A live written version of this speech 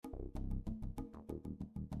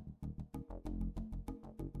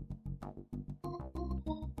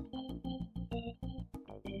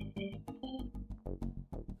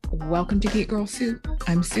Welcome to Geek Girl Soup.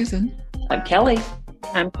 I'm Susan. I'm Kelly.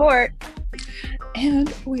 I'm Court.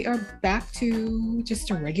 And we are back to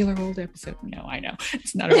just a regular old episode. No, I know.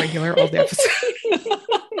 It's not a regular old episode.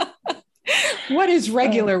 What is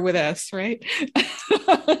regular with us, right?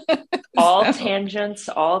 All tangents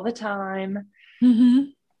all the time. Mm-hmm.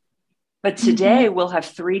 But today we'll have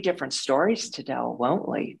 3 different stories to tell, won't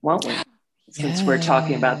we? Since we're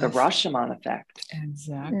talking about the Rashomon Effect.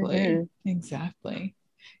 Exactly. Exactly.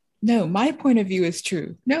 No, my point of view is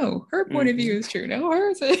true. No, her point of view is true. No,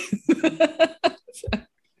 hers is.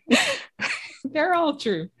 They're all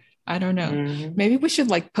true. I don't know. Maybe we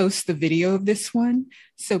should post the video of this one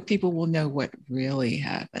so people will know what really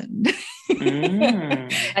happened.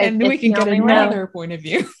 And then we can get another point of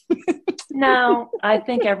view. No, I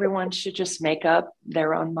think everyone should just make up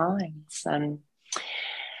their own minds, and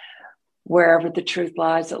wherever the truth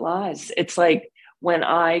lies, it lies. It's like when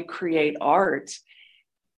I create art,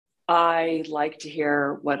 I like to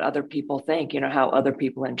hear what other people think, how other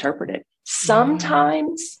people interpret it.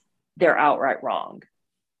 Sometimes they're outright wrong,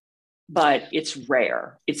 but it's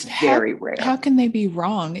rare. It's very rare. How can they be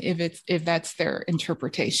wrong if that's their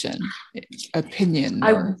interpretation, opinion?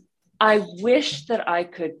 I wish that I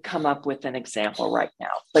could come up with an example right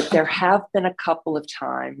now, but there have been a couple of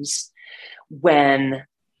times when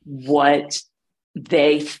what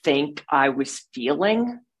they think I was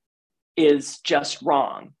feeling is just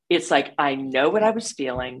wrong. It's like, I know what I was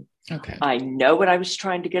feeling. Okay. I know what I was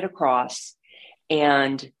trying to get across,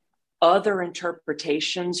 and other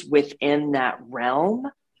interpretations within that realm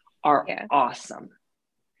are awesome.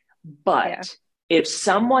 But if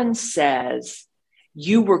someone says,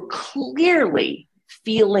 you were clearly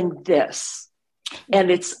feeling this, and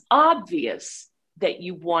it's obvious that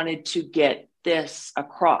you wanted to get this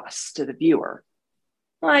across to the viewer,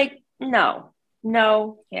 no,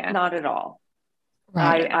 not at all.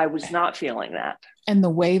 Right. I was not feeling that. And the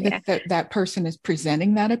way that that person is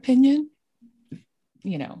presenting that opinion,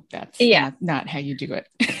 that's not how you do it.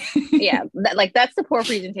 That's the poor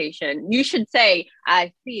presentation. You should say,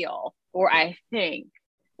 I feel, or I think,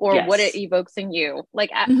 or what it evokes in you. When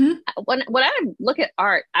I look at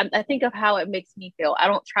art, I think of how it makes me feel. I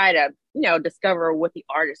don't try to, discover what the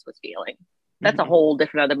artist was feeling. That's a whole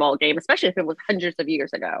different other ball game, especially if it was hundreds of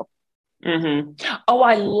years ago. Oh,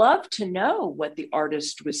 I love to know what the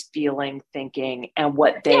artist was feeling, thinking, and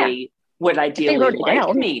what they would ideally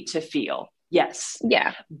like me to feel. Yes.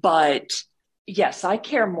 Yeah. But yes, I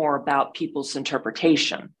care more about people's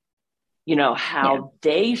interpretation, how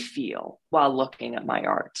they feel while looking at my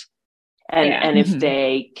art. And if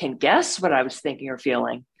they can guess what I was thinking or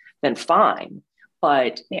feeling, then fine.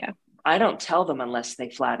 But I don't tell them unless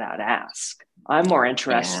they flat out ask. I'm more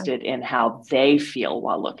interested in how they feel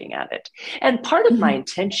while looking at it. And part of my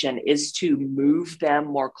intention is to move them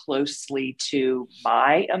more closely to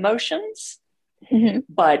my emotions.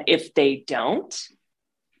 But if they don't,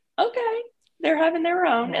 okay, they're having their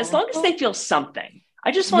own. As long as they feel something.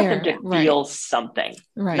 I just want them to feel something,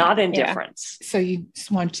 not indifference. So you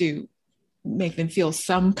just want to make them feel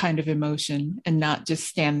some kind of emotion and not just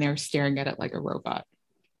stand there staring at it like a robot.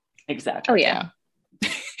 Exactly. Oh, yeah.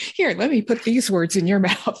 Here, let me put these words in your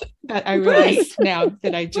mouth. That I realize now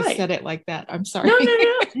that I just said it like that. I'm sorry.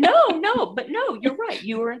 No. But no, you're right.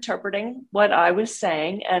 You were interpreting what I was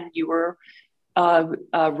saying, and you were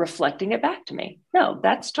reflecting it back to me. No,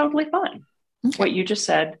 that's totally fine. Okay. What you just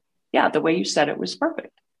said, the way you said it was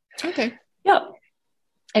perfect. Okay. Yeah,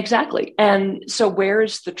 exactly. And so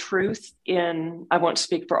where's the truth I won't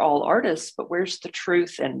speak for all artists, but where's the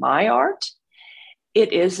truth in my art?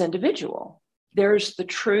 It is individual. There's the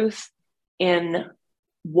truth in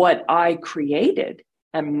what I created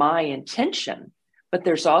and my intention, but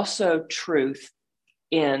there's also truth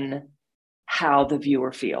in how the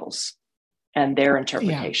viewer feels and their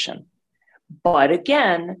interpretation. But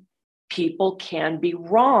again, people can be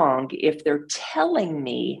wrong if they're telling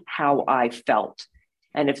me how I felt.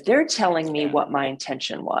 And if they're telling me what my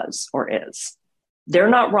intention was or is, they're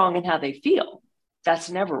not wrong in how they feel. That's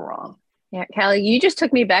never wrong. Yeah, Callie, you just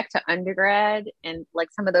took me back to undergrad and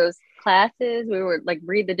some of those classes. We would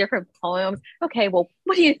read the different poems. Okay, well,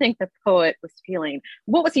 what do you think the poet was feeling?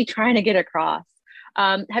 What was he trying to get across?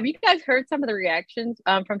 Have you guys heard some of the reactions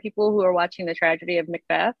from people who are watching the tragedy of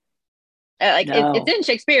Macbeth? No. It's in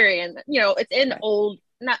Shakespearean, it's in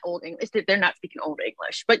not old English. They're not speaking old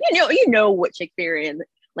English, but you know what Shakespearean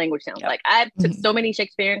language sounds like. I took so many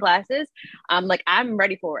Shakespearean classes. I'm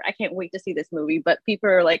ready for it. I can't wait to see this movie. But people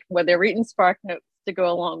are they're reading Spark Notes to go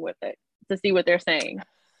along with it to see what they're saying.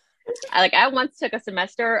 I once took a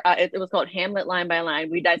semester. It was called Hamlet line by line.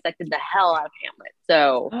 We dissected the hell out of Hamlet.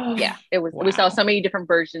 So yeah, it was. Wow. We saw so many different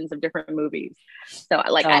versions of different movies. So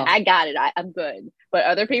I got it. I'm good. But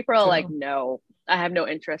other people are like, no, I have no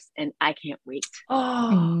interest, and I can't wait.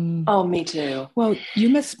 Oh, me too. Well, you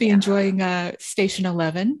must be enjoying Station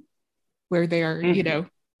 11, where they are,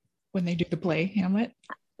 when they do the play Hamlet.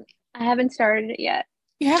 I haven't started it yet.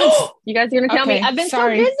 You haven't? You guys are gonna tell me? I've been so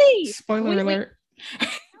busy. Spoiler alert.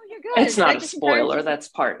 Good. It's not a spoiler. That's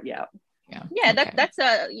part. Yeah. That's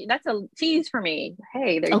a tease for me.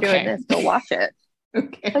 Hey, they're doing this. Go watch it.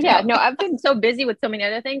 Okay. But yeah, no, I've been so busy with so many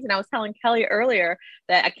other things, and I was telling Kelly earlier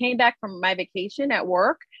that I came back from my vacation at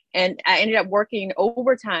work, and I ended up working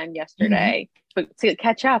overtime yesterday, but to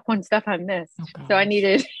catch up on stuff I missed. So I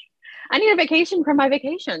needed a vacation from my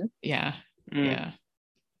vacation. Yeah. Yeah.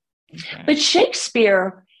 Okay. But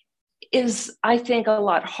Shakespeare is, I think, a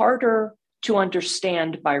lot harder to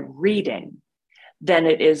understand by reading than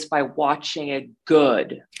it is by watching a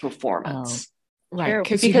good performance. Right,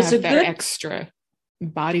 because you have that extra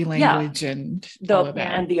body language and all of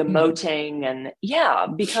that. And the emoting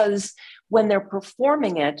and because when they're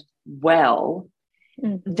performing it well,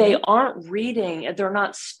 they aren't reading, they're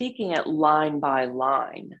not speaking it line by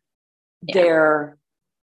line. They're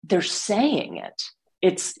saying it.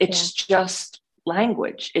 It's just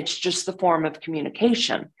language. It's just the form of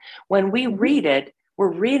communication. When we read it,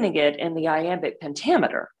 we're reading it in the iambic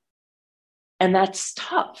pentameter. And that's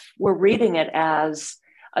tough. We're reading it as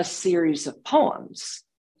a series of poems.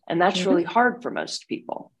 And that's really hard for most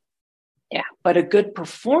people. Yeah. But a good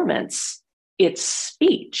performance, it's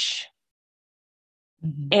speech.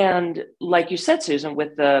 And like you said, Susan,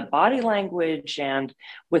 with the body language and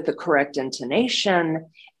with the correct intonation,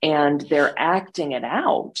 and they're acting it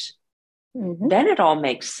out, then it all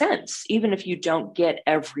makes sense. Even if you don't get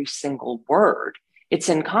every single word, it's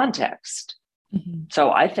in context. So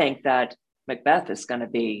I think that Macbeth is going to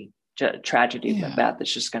be, tragedy of Macbeth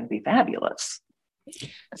is just going to be fabulous.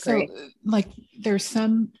 So like there's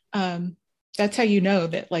some, that's how you know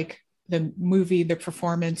that like the movie, the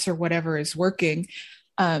performance or whatever is working.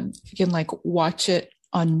 You can like watch it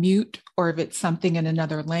on mute, or if it's something in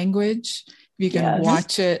another language, you can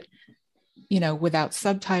watch it, without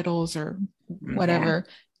subtitles or whatever,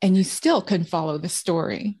 and you still can follow the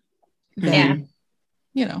story. Then,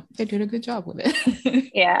 they did a good job with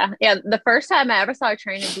it. Yeah. The first time I ever saw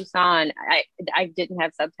Train to Busan, I didn't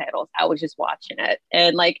have subtitles. I was just watching it,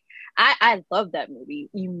 and like I love that movie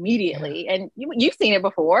immediately. And you've seen it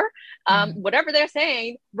before. Whatever they're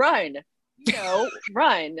saying, run.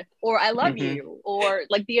 Run, or I love you, or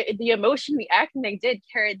like the emotion, the acting they did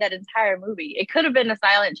carried that entire movie. It could have been a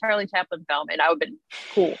silent Charlie Chaplin film, and I would have been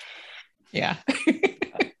cool. Yeah.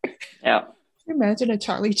 Yeah. Imagine a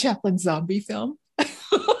Charlie Chaplin zombie film.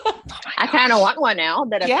 I kind of want one now.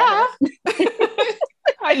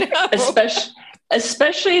 I know.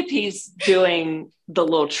 Especially if he's doing the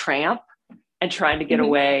little tramp and trying to get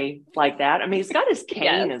away like that. I mean, he's got his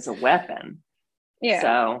cane as a weapon. Yeah.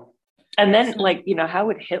 So. And then, how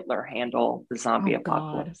would Hitler handle the zombie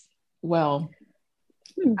apocalypse? Well,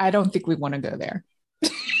 I don't think we want to go there.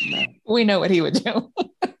 No. We know what he would do.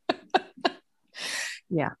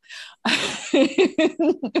 Yeah.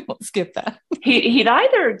 We'll skip that. He'd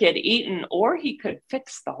either get eaten or he could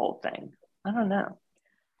fix the whole thing. I don't know.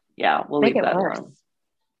 Yeah, we'll leave that alone.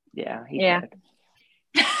 Yeah, he could.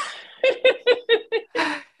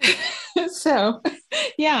 So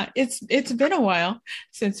it's been a while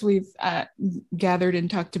since we've gathered and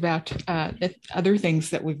talked about the other things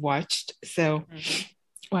that we've watched. So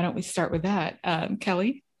why don't we start with that?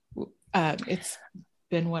 Kelly, it's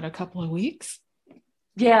been a couple of weeks?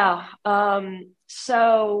 Yeah.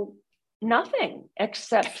 So nothing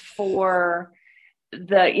except for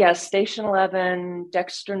Station 11,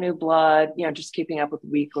 Dexter New Blood, just keeping up with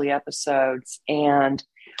weekly episodes. And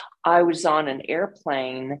I was on an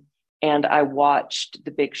airplane and I watched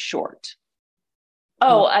The Big Short.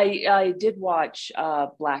 Oh, I did watch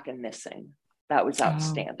Black and Missing. That was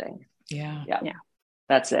outstanding. Yeah.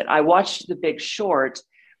 That's it. I watched The Big Short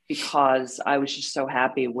because I was just so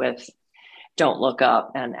happy with Don't Look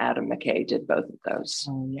Up, and Adam McKay did both of those.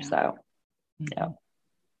 So,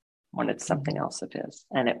 wanted something else of his,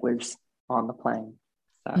 and it was on the plane.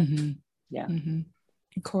 So,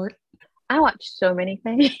 Court? I watched so many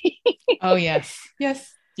things. Oh, yes.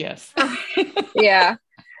 Yeah.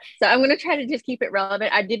 So I'm going to try to just keep it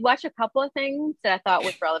relevant. I did watch a couple of things that I thought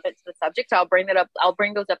was relevant to the subject. So I'll bring that up. I'll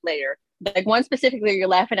bring those up later. Like one specifically, you're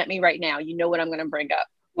laughing at me right now. You know what I'm going to bring up.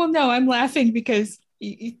 Well, no, I'm laughing because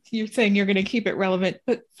you're saying you're going to keep it relevant,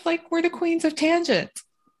 but like we're the queens of tangent.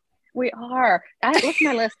 We are. Look at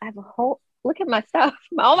my list. I have a whole, look at my stuff,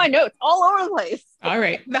 all my notes all over the place. All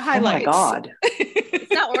right. The highlights. Oh my God.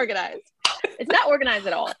 It's not organized. It's not organized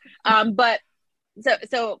at all. But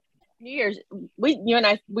so New Year's, you and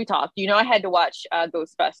I, we talked, I had to watch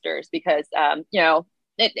Ghostbusters because,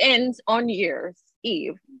 it ends on New Year's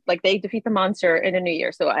Eve. Like they defeat the monster in a new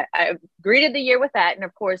year. So I greeted the year with that. And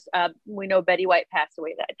of course, we know Betty White passed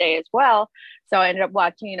away that day as well. So I ended up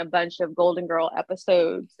watching a bunch of Golden Girl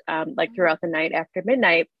episodes, like throughout the night after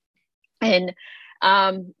midnight. And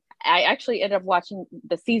I actually ended up watching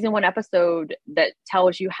the season 1 episode that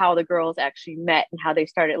tells you how the girls actually met and how they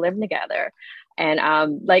started living together.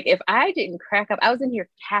 And like if I didn't crack up, I was in here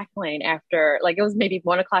cackling after, like it was maybe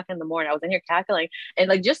 1 o'clock in the morning. I was in here cackling, and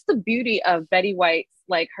like just the beauty of Betty White's,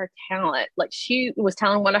 like her talent. Like she was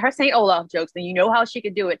telling one of her St. Olaf jokes, and you know how she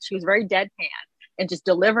could do it. She was very deadpan and just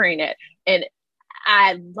delivering it. And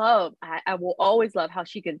I will always love how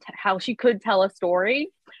she could tell a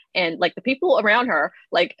story. And like the people around her,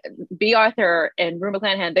 like B. Arthur and Rue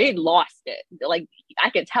McClanahan, they lost it. Like I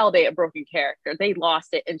could tell they had broken character. They lost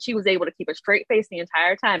it. And she was able to keep a straight face the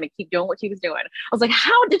entire time and keep doing what she was doing. I was like,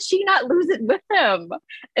 how did she not lose it with him?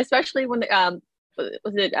 Especially when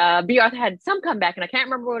B. Arthur had some comeback, and I can't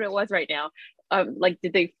remember what it was right now. Like,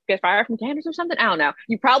 did they get fired from Candace or something? I don't know.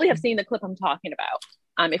 You probably have seen the clip I'm talking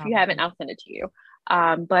about. If you haven't, I'll send it to you.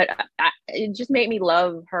 But it just made me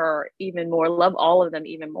love her even more, love all of them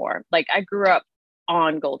even more. Like I grew up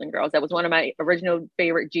on Golden Girls. That was one of my original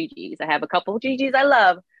favorite GGs. I have a couple of GGs I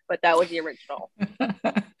love, but that was the original.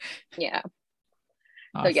 Yeah.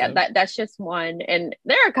 Awesome. So yeah, that's just one. And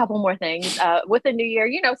there are a couple more things. With the new year,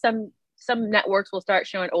 some networks will start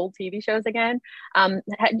showing old TV shows again.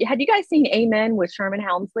 Had you guys seen Amen with Sherman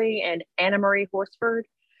Helmsley and Anna Marie Horsford?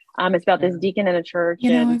 It's about this deacon in a church.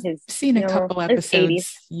 I've seen a couple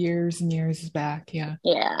episodes years and years back. Yeah.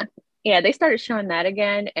 They started showing that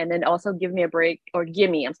again, and then also Give Me a Break, or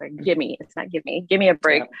Gimme. I'm sorry, Gimme. It's not Give Me. Give Me a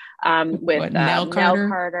Break. With Nell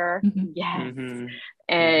Carter. Mm-hmm. Yes. Mm-hmm.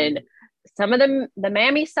 And some of the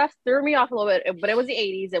mammy stuff threw me off a little bit, but it was the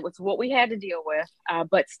 80s. It was what we had to deal with.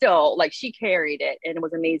 But still, like she carried it, and it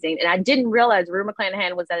was amazing. And I didn't realize Rue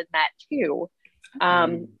McClanahan was in that too.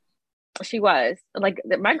 She was like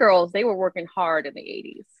my girls, they were working hard in the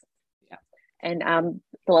 80s. Yeah. And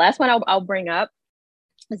the last one I'll bring up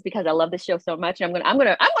is because I love this show so much. And I'm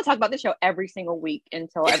gonna talk about this show every single week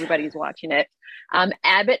until everybody's watching it.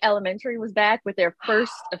 Abbott Elementary was back with their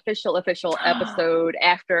first official episode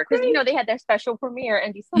after, because they had their special premiere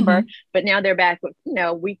in December, but now they're back with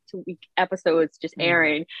week to week episodes just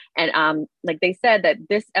airing. And like they said that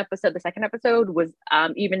this episode, the second episode, was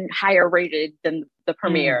even higher rated than the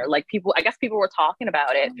premiere. Like I guess people were talking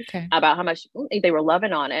about it, about how much they were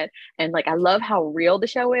loving on it. And like I love how real the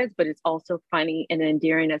show is, but it's also funny and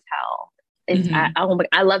endearing as hell.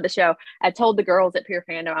 I love the show. I told the girls at Pure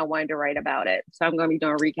Fandom I wanted to write about it, so I'm going to be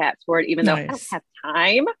doing recaps for it, even though I don't have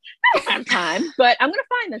time. But I'm going to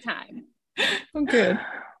find the time. Oh,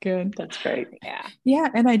 good. That's great. Yeah.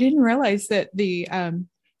 And I didn't realize that the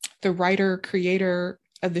writer creator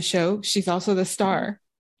of the show, she's also the star.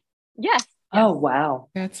 Yes. Oh wow,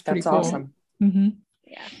 that's pretty cool. Awesome. Mm-hmm.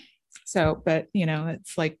 Yeah. So, but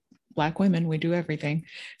it's like Black women, we do everything.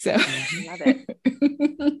 So love it.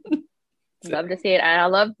 Love to see it. And I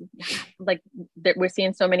love like that we're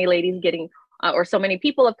seeing so many ladies getting or so many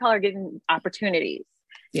people of color getting opportunities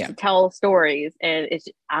to tell stories, and it's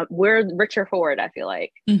we're richer for it, I feel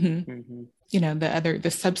like. The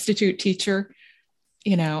substitute teacher,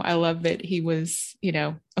 I love that he was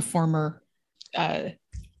a former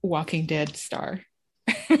Walking Dead star.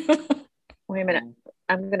 Wait a minute,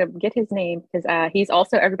 I'm gonna get his name because he's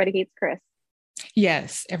also Everybody Hates Chris.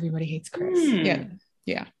 Yes, Everybody Hates Chris.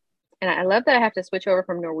 Yeah. And I love that I have to switch over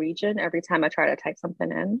from Norwegian every time I try to type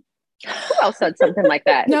something in. Who else said something like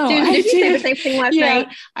that? No, did you say the same thing last night?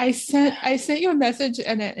 I sent you a message,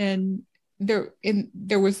 and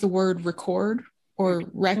there was the word record or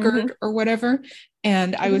record or whatever,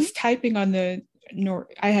 and I was typing on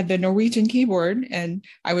I had the Norwegian keyboard, and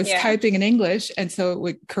I was typing in English, and so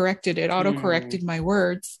it auto corrected my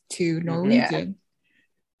words to Norwegian.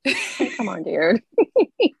 Come on, dude.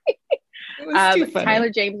 Tyler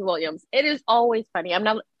James Williams. It is always funny.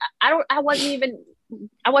 I wasn't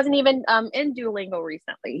even in Duolingo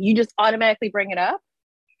recently. You just automatically bring it up.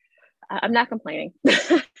 I'm not complaining.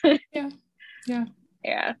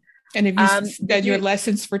 Yeah. And have you done your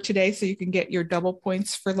lessons for today so you can get your double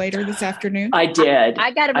points for later this afternoon? I did.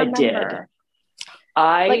 I gotta remember.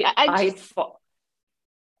 I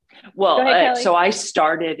Well, ahead, so I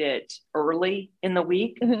started it early in the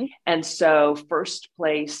week. Mm-hmm. And so first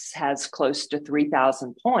place has close to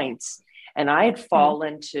 3,000 points. And I had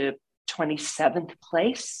fallen to 27th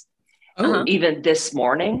place even this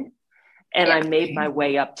morning. And I made my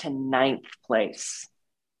way up to 9th place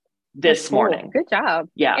this morning. Good job.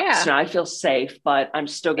 Yeah. So now I feel safe, but I'm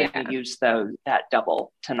still going to use that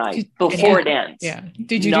double tonight before it ends. Yeah.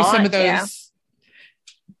 Did you do some of those? Yeah.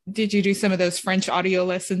 Did you do some of those French audio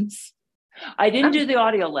lessons? I didn't do the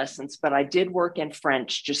audio lessons, but I did work in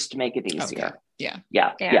French just to make it easier.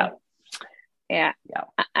 Okay. Yeah.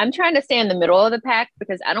 I'm trying to stay in the middle of the pack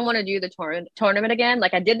because I don't want to do the tournament again.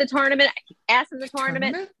 Like I did the tournament, I keep asking the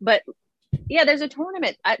tournament, but there's a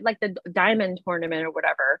tournament, like the diamond tournament or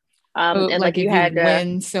whatever. And like you had to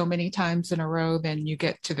win so many times in a row, then you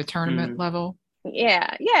get to the tournament level.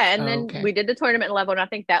 Yeah. And then we did the tournament level, and I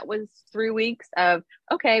think that was 3 weeks of,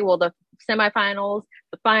 the semifinals,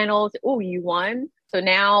 the finals. Oh, you won. So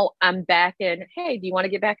now I'm back in, hey, do you want to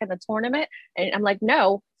get back in the tournament? And I'm like,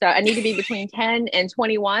 no. So I need to be between 10 and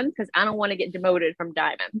 21 because I don't want to get demoted from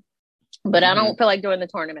diamond. But I don't feel like doing the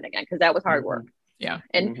tournament again because that was hard work. Yeah.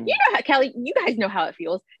 And you know how, Kelly, you guys know how it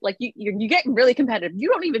feels. Like you get really competitive. You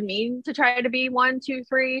don't even mean to try to be 1, 2,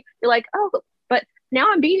 3. You're like, oh, but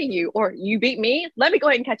now I'm beating you, or you beat me. Let me go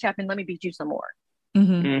ahead and catch up and let me beat you some more.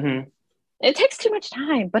 Mm-hmm. Mm-hmm. It takes too much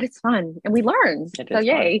time, but it's fun and we learn. So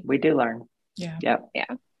yay. Fun. We do learn. Yeah. Yep. Yeah.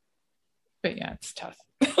 But yeah, it's tough.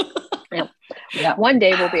 Yeah. One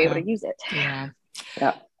day we'll be able to use it. Yeah.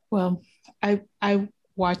 Yeah. Well, I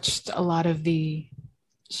watched a lot of the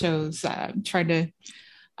shows, trying to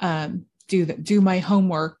do my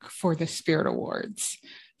homework for the Spirit Awards.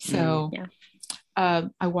 So I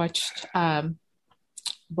watched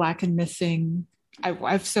Black and Missing. I've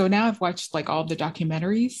watched like all the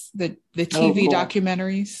documentaries, the TV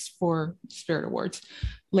documentaries for Spirit Awards.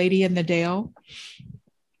 Lady in the Dale.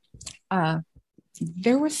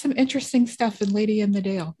 There was some interesting stuff in Lady in the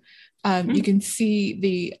Dale. You can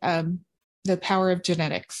see the power of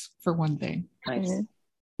genetics for one thing. Nice.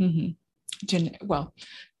 Mm-hmm. Well,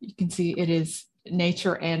 you can see it is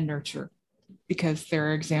nature and nurture because there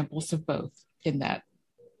are examples of both in that.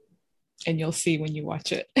 And you'll see when you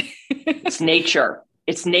watch it. It's nature.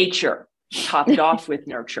 It's nature topped off with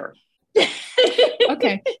nurture.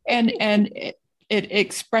 Okay. And it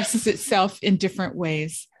expresses itself in different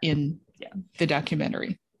ways in the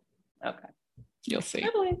documentary. Okay. You'll see.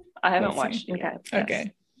 I haven't watched it yet.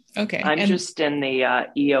 Okay. Okay. I'm just in the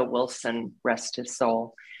E.O. Wilson, rest his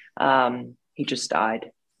soul. He just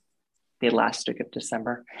died the last week of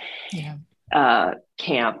December. Yeah.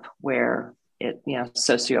 Camp where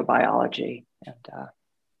sociobiology and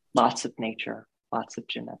lots of nature, lots of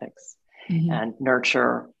genetics, and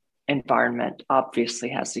nurture. Environment obviously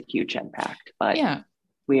has a huge impact, but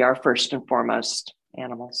we are first and foremost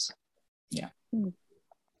animals. Yeah.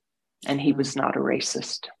 And he was not a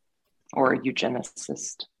racist or a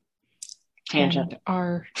eugenicist. Tangent.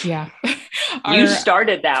 You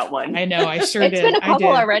started that one. I know, I sure did. It's been a couple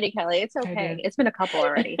already, Kelly. It's okay. It's been a couple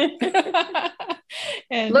already.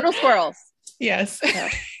 And little squirrels. Yes.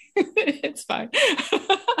 It's fine.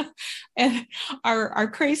 And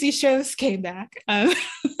our crazy shows came back. A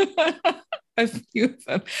few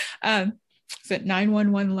of them. So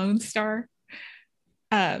 911 Lone Star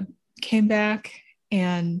came back,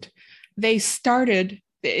 and they started.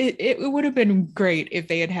 It would have been great if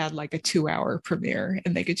they had like a 2-hour premiere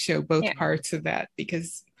and they could show both parts of that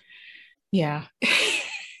because, it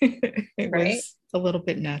was a little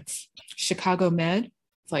bit nuts. Chicago Med.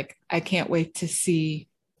 It's like I can't wait to see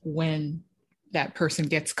when that person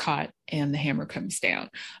gets caught and the hammer comes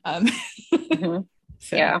down.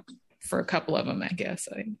 For a couple of them, I guess.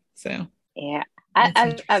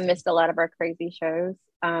 I've missed a lot of our crazy shows.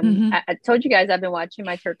 I told you guys I've been watching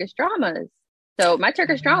my Turkish dramas. So my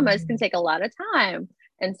Turkish dramas can take a lot of time.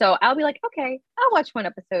 And so I'll be like, okay, I'll watch one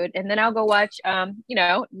episode and then I'll go watch,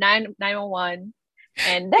 911.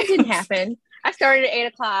 And that didn't happen. I started at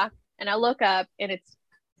 8:00 and I look up and it's 8:00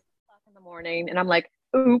 in the morning and I'm like,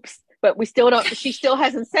 oops, but she still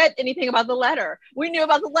hasn't said anything about the letter. We knew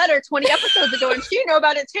about the letter 20 episodes ago and she knew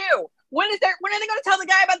about it too. When are they going to tell the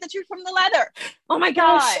guy about the truth from the letter? Oh my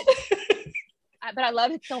God. But I love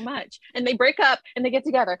it so much. And they break up and they get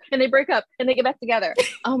together and they break up and they get back together.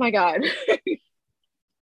 Oh my God.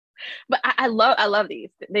 But I love these.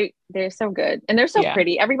 They're so good. And they're so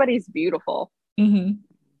pretty. Everybody's beautiful. Mm-hmm.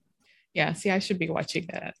 Yeah. See, I should be watching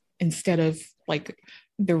that instead of like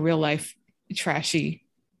the real life trashy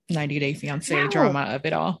 90 Day Fiancé drama of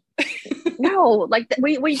it all. No, No, like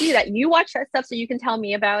we do that. You watch that stuff so you can tell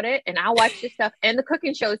me about it, and I'll watch this stuff and the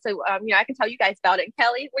cooking show. So I can tell you guys about it. And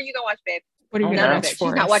Kelly, what are you gonna watch, babe? What are you gonna watch for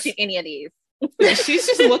She's us? not watching any of these. Yeah, she's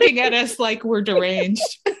just looking at us like we're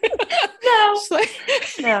deranged. No, like,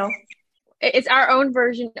 no. It's our own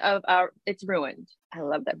version of It's Ruined. I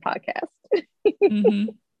love that podcast.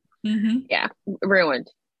 Yeah, Ruined.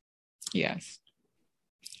 Yes.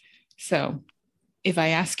 So, if I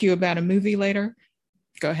ask you about a movie later,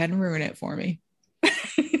 go ahead and ruin it for me.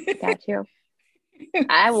 Got you.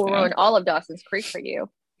 I will ruin all of Dawson's Creek for you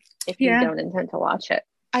if you don't intend to watch it.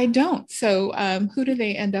 I don't. So, who do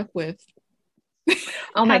they end up with?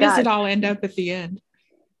 Oh my God. How does it all end up at the end?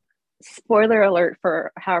 Spoiler alert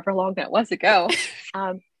for however long that was ago.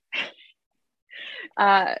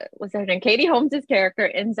 What's her name? Katie Holmes' character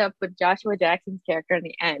ends up with Joshua Jackson's character in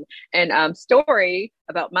the end. And story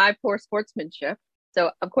about my poor sportsmanship.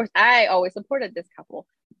 So, of course, I always supported this couple.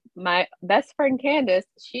 My best friend Candace,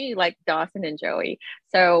 she liked Dawson and Joey.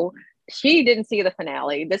 So she didn't see the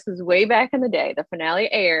finale. This was way back in the day. The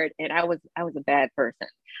finale aired, and I was a bad person.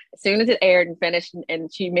 As soon as it aired and finished,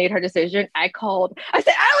 and she made her decision, I called. I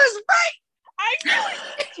said, "I was right. I knew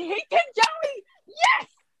it. She hated Joey. Yes."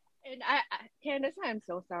 And Candace, I'm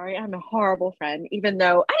so sorry. I'm a horrible friend. Even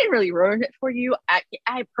though I didn't really ruin it for you,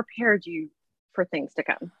 I prepared you for things to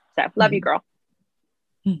come. So love you, girl.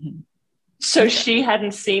 So she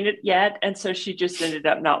hadn't seen it yet, and so she just ended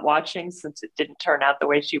up not watching since it didn't turn out the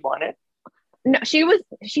way she wanted. No, she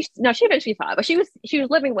eventually saw it, but she was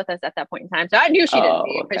living with us at that point in time, so I knew she didn't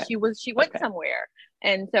see it because she went somewhere.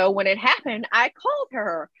 And so when it happened, I called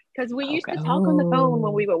her because we used to talk on the phone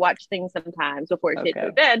when we would watch things sometimes before she had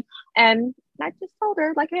to bed, and I just told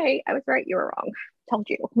her like, "Hey, I was right, you were wrong. Told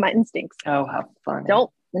you, my instincts. Oh, how funny!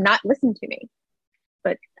 Don't not listen to me."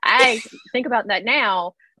 But I think about that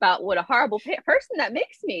now. About what a horrible person that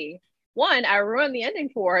makes me. One, I ruined the ending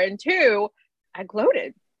for her, and two, I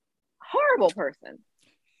gloated. Horrible person.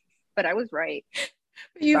 But I was right.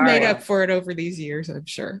 You've made up for it over these years, I'm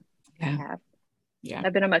sure. I have. Yeah.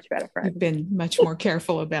 I've been a much better friend. You've been much more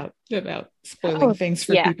careful about spoiling things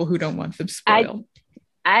for people who don't want them spoiled.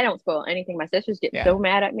 I don't spoil anything. My sisters get so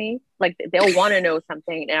mad at me. Like, they'll want to know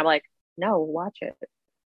something, and I'm like, no, watch it.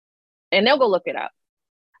 And they'll go look it up.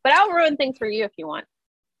 But I'll ruin things for you if you want.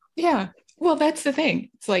 Yeah. Well, that's the thing.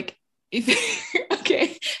 It's like,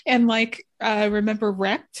 okay. And like, remember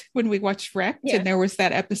Wrecked, when we watched Wrecked, and there was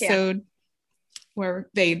that episode where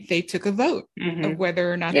they took a vote of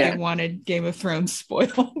whether or not they wanted Game of Thrones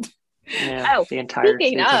spoiled. Yeah, the entire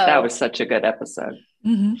season. That was such a good episode.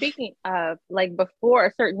 Speaking of, like, before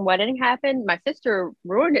a certain wedding happened, my sister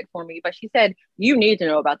ruined it for me, but she said, "You need to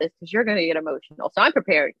know about this because you're going to get emotional." So I'm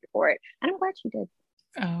prepared for it. And I'm glad she did.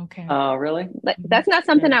 Oh, okay. Oh, really? That's not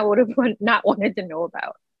something I would have not wanted to know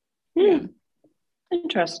about. Yeah.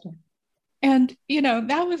 Interesting. And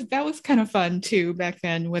that was kind of fun too back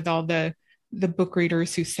then, with all the book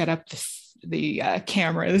readers who set up the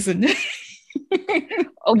cameras and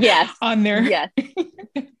on their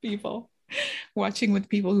people watching with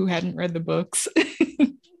people who hadn't read the books.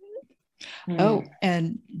 Oh,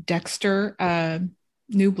 and Dexter,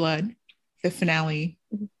 New Blood, the finale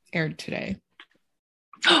aired today.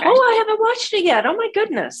 Oh, I haven't watched it yet. Oh my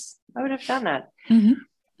goodness. I would have done that.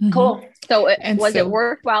 Cool. So it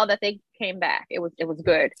worthwhile that they came back? It was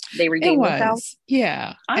good. They redeemed themselves.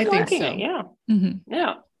 Yeah. I think so. It. Yeah.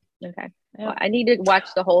 Yeah. Okay. Yeah. Well, I need to watch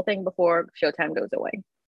the whole thing before Showtime goes away.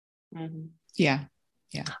 Yeah.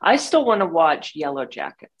 Yeah. I still want to watch Yellow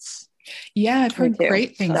Jackets. Yeah, I've heard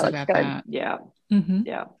great things about that. Yeah.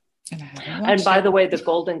 Yeah. And by the way, the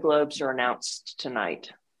Golden Globes are announced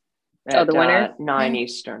tonight. The winner? 9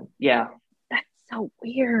 Eastern. Yeah. That's so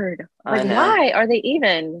weird. Like, why are they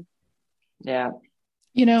even? Yeah.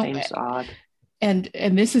 Seems odd. And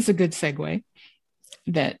this is a good segue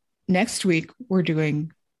that next week we're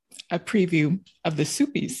doing a preview of the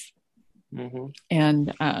Soupies. And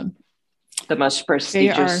the most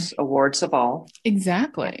prestigious awards of all.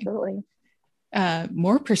 Exactly. Absolutely.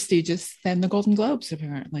 More prestigious than the Golden Globes,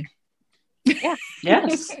 apparently. Yeah.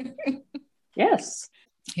 Yes. Yes.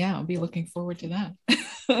 Yeah, I'll be looking forward to that.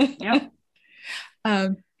 Yeah.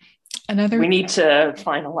 We need to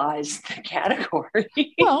finalize the category.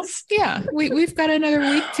 Well, yeah, we've got another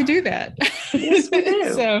week to do that. Yes, we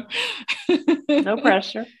do. So no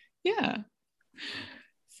pressure. Yeah.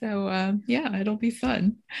 So it'll be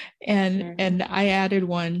fun. And I added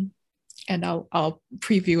one, and I'll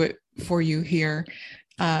preview it for you here.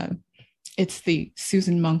 It's the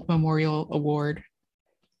Susan Monk Memorial Award.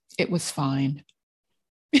 It was fine.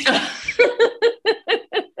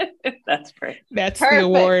 That's That's great. That's the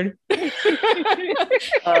award.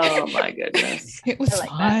 Oh my goodness. It was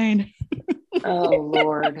fine. Oh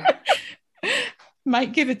Lord.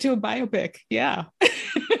 Might give it to a biopic. Yeah.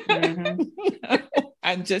 Mm-hmm. No,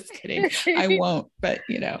 I'm just kidding. I won't, but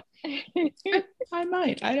I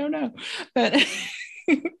might. I don't know. But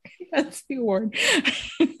that's the award.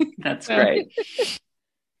 That's great.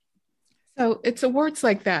 So it's awards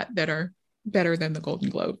like that are better than the Golden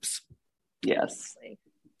Globes. Yes.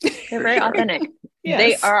 They're very authentic. Yes.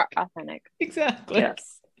 They are authentic. Exactly.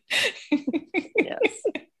 Yes. Yes.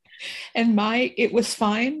 And it was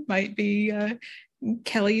fine might be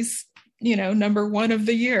Kelly's, number one of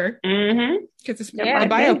the year. Because it's a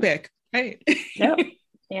biopic. Right. Yep.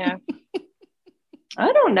 Yeah.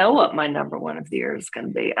 I don't know what my number one of the year is going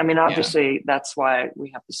to be. I mean, obviously that's why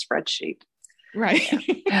we have the spreadsheet. Right.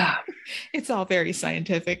 Yeah. It's all very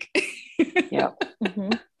scientific. Yeah.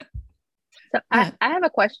 Mm-hmm. So I have a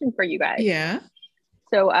question for you guys. Yeah.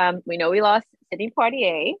 So we know we lost Sidney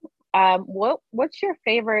Poitier. What's your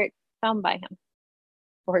favorite film by him?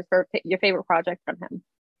 Or your favorite project from him?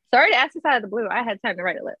 Sorry to ask this out of the blue. I had time to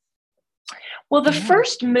write a list. Well, the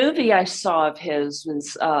first movie I saw of his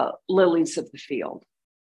was Lilies of the Field.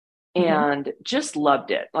 And just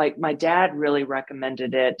loved it. Like my dad really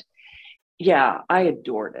recommended it. Yeah, I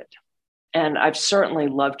adored it. And I've certainly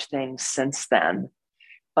loved things since then.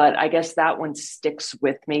 But I guess that one sticks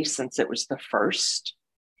with me since it was the first.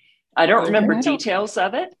 I don't remember details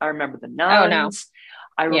of it. I remember the nuns. Oh, no.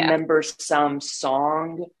 I remember some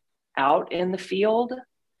song out in the field.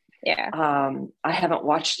 Yeah. I haven't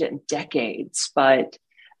watched it in decades, but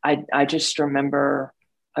I just remember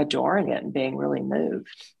adoring it and being really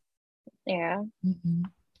moved. Yeah. Mm-hmm.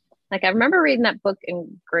 Like I remember reading that book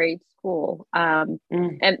in grade school. And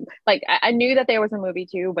like I knew that there was a movie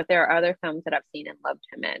too, but there are other films that I've seen and loved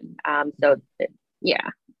him in.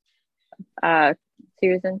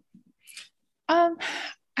 Susan. I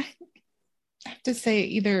have to say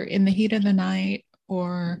either In the Heat of the Night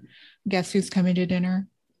or Guess Who's Coming to Dinner.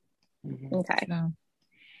 Okay. So,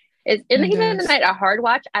 is In the Heat of the Night a hard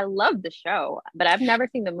watch? I love the show, but I've never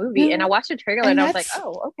seen the movie. And I watched the trailer and I was like,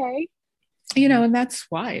 oh, okay. And that's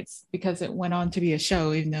why it's because it went on to be a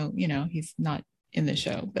show, even though, he's not in the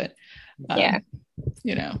show, but but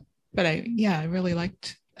I really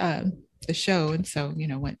liked the show. And so,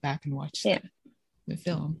 went back and watched the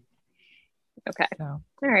film. Okay. So.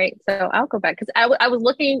 All right. So I'll go back because I was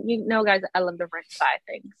looking, guys, I love to rent buy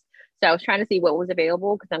things. So I was trying to see what was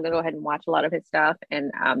available because I'm going to go ahead and watch a lot of his stuff.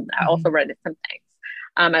 And I also rented some things.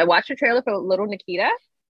 I watched a trailer for Little Nikita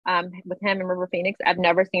with him and River Phoenix. I've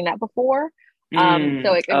never seen that before.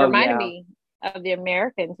 So it reminded me of The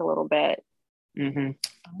Americans a little bit. Mm-hmm.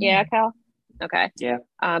 Yeah, Cal? Okay. Yeah.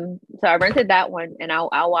 So I rented that one and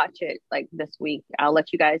I'll watch it like this week. I'll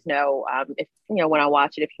let you guys know if when I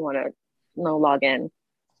watch it, if you want to log in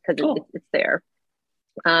because it's there.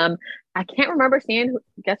 I can't remember seeing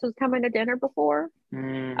Guess Who's Coming to Dinner before.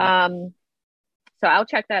 So I'll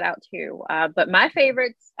check that out too. But my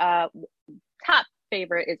favorites, top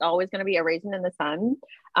favorite is always going to be A Raisin in the Sun.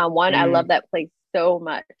 I love that place so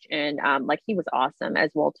much. And like he was awesome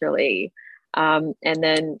as Walter Lee. And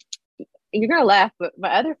then you're going to laugh, but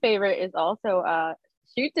my other favorite is also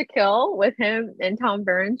Shoot to Kill with him and Tom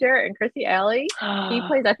Berenger and Chrissy Alley. He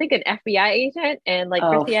plays, I think, an FBI agent, and like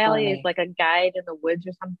Chrissy Alley is like a guide in the woods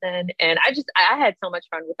or something. And I had so much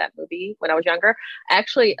fun with that movie when I was younger.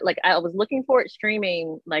 Actually, like I was looking for it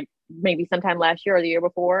streaming, like maybe sometime last year or the year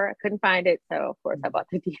before. I couldn't find it, so of course I bought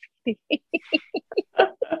the DVD.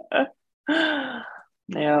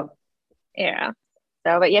 Yeah.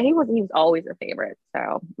 So, but yeah, he was always a favorite.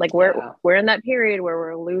 So, like we're in that period where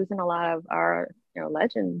we're losing a lot of our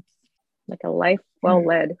legends, like a life well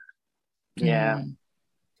led. Yeah.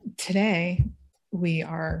 Today we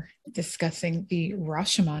are discussing the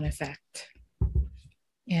Rashomon Effect,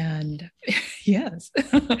 and yes,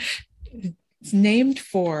 it's named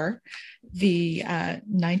for the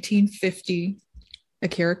 1950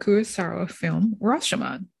 Akira Kurosawa film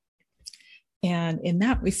Rashomon. And in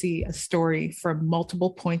that, we see a story from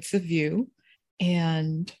multiple points of view.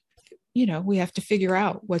 And, we have to figure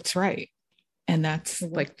out what's right. And that's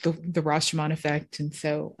like the Rashomon effect. And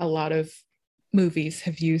so a lot of movies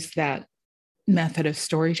have used that method of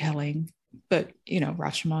storytelling. But,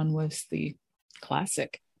 Rashomon was the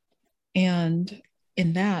classic. And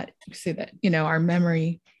in that, we say that, our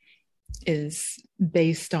memory is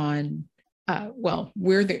based on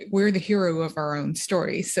we're the hero of our own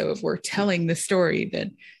story. So if we're telling the story,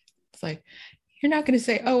 then it's like, you're not going to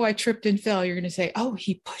say, oh, I tripped and fell. You're going to say, oh,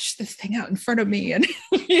 he pushed this thing out in front of me. And,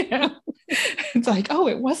 you know, it's like, oh,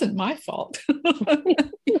 it wasn't my fault. You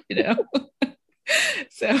know?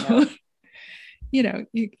 So, yeah. You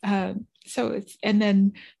know, so it's, and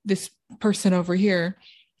then this person over here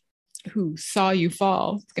who saw you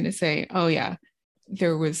fall is going to say, oh yeah,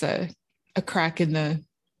 there was a crack in the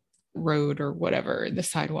road or whatever, in the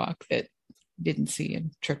sidewalk that didn't see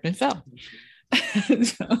and tripped and fell.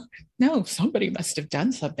 So, no, somebody must have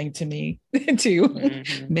done something to me to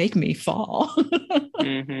make me fall.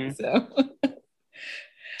 So,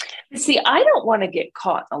 see, I don't want to get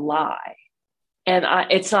caught in a lie. And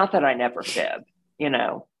it's not that I never fib, you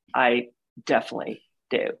know, I definitely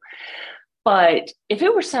do. But if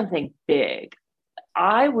it were something big,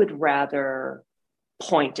 I would rather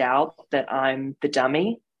point out that I'm the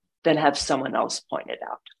dummy than have someone else point it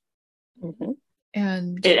out. Mm-hmm.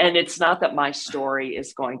 And it's not that my story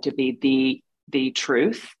is going to be the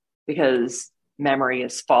truth, because memory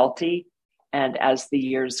is faulty. And as the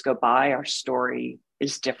years go by, our story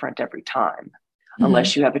is different every time,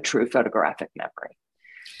 unless you have a true photographic memory.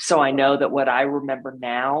 So I know that what I remember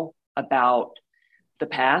now about the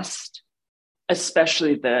past,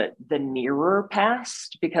 especially the nearer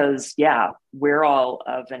past, because we're all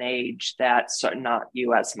of an age that's not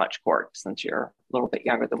you as much, Court, since you're a little bit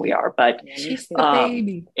younger than we are, but she's the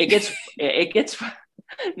baby. it gets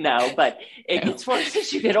no, but it gets worse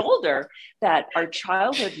as you get older, that our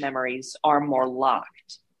childhood memories are more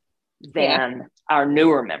locked than our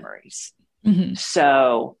newer memories.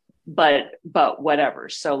 So, but whatever.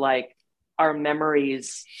 So like our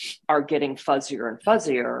memories are getting fuzzier and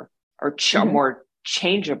fuzzier, or more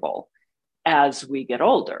changeable as we get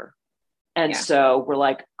older. And so we're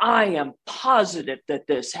like, I am positive that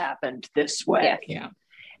this happened this way. Yeah.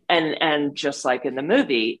 And just like in the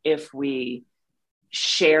movie, if we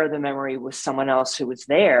share the memory with someone else who was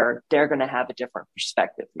there, they're going to have a different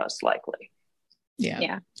perspective, most likely.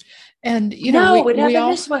 Yeah. And, you know, it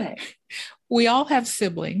happened this way. We all have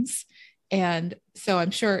siblings. And so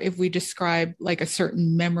I'm sure if we describe like a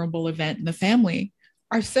certain memorable event in the family,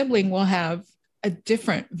 our sibling will have a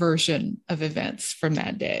different version of events from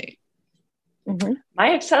that day.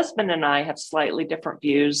 My ex-husband and I have slightly different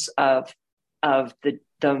views of the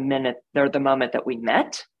minute or the moment that we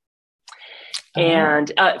met,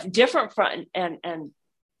 and different from and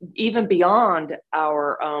even beyond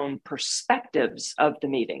our own perspectives of the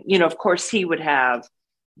meeting. You know, of course, he would have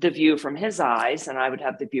the view from his eyes, and I would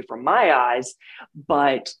have the view from my eyes,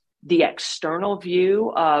 but the external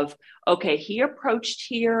view of, okay, he approached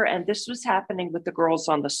here and this was happening with the girls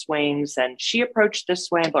on the swings, and she approached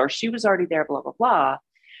this way, or she was already there, blah, blah, blah.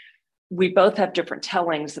 We both have different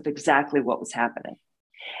tellings of exactly what was happening.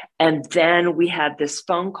 And then we had this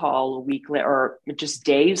phone call a week later, or just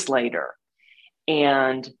days later.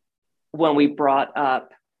 And when we brought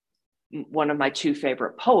up one of my two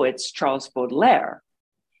favorite poets, Charles Baudelaire,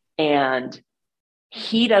 and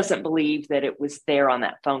he doesn't believe that it was there on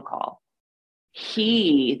that phone call.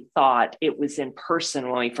 He thought it was in person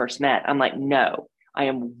when we first met. I'm like, no, I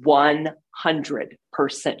am 100%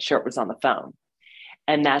 sure it was on the phone.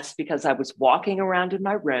 And that's because I was walking around in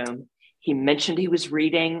my room. He mentioned he was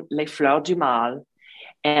reading Les Fleurs du Mal.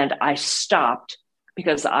 And I stopped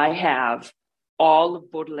because I have all of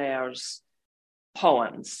Baudelaire's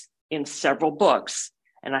poems in several books.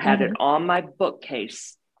 And I had it on my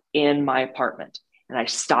bookcase in my apartment. And I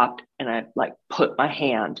stopped and I like put my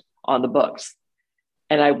hand on the books,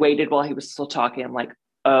 and I waited while he was still talking. I'm like,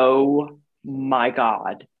 oh my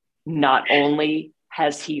God, not only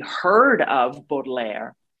has he heard of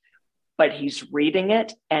Baudelaire, but he's reading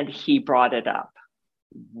it and he brought it up.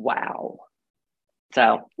 Wow.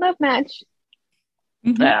 So love match.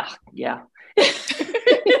 Yeah. Way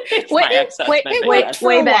back. It worked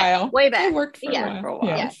for a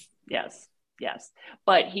while. Yes.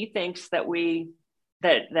 But he thinks that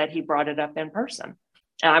that he brought it up in person.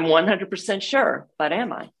 And I'm 100% sure, but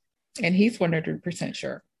am I? And he's 100%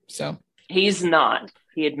 sure. So he's not.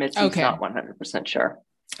 He admits he's not 100% sure.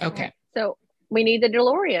 Okay. So we need the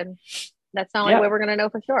DeLorean. That's the only way we're going to know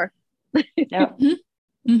for sure. Yeah.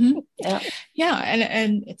 Yeah.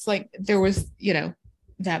 And it's like there was, you know,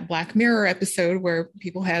 that Black Mirror episode where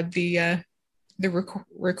people had the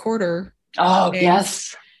recorder. Oh,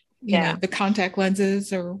 yes. You know, the contact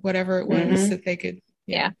lenses or whatever it was that they could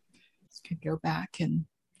go back and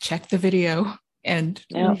check the video. And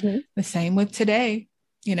the same with today,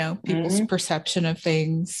 you know, people's perception of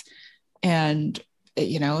things. And,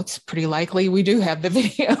 you know, it's pretty likely we do have the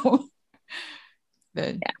video,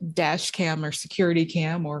 the dash cam or security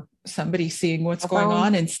cam, or somebody seeing what's going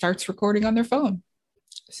on and starts recording on their phone.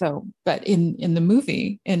 So, but in the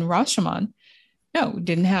movie in Rashomon, no,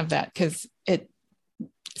 didn't have that because it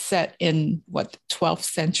set in what 12th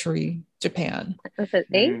century Japan. Was it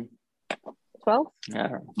 8? 12?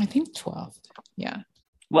 I think 12th. Yeah.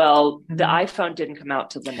 Well, the iPhone didn't come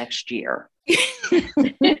out till the next year.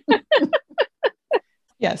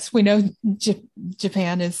 Yes, we know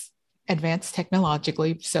Japan is advanced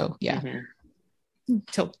technologically, so yeah,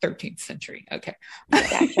 till 13th century. Okay.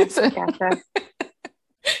 Gotcha.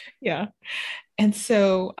 Yeah. And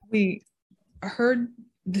so we heard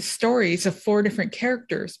the stories of 4 different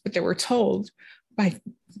characters, but they were told by,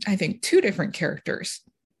 I think, 2 different characters.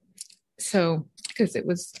 So, because it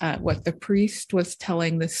was what the priest was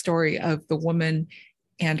telling the story of the woman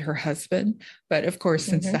and her husband. But of course,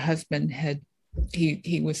 since the husband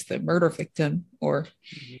he was the murder victim, or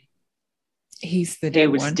he's the dead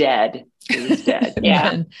one. Dead. He was dead. Yeah.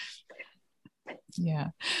 Then, yeah.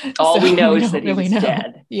 All we know is that he was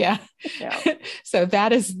dead. Yeah. So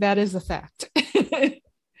that is a fact.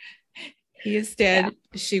 He is dead.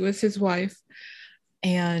 Yeah. She was his wife,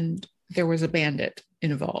 and there was a bandit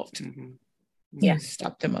involved. Yeah.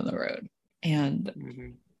 Stopped him on the road.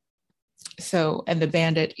 And so, and the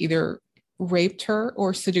bandit either raped her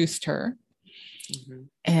or seduced her.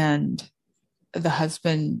 And the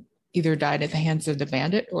husband either died at the hands of the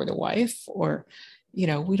bandit or the wife, or, we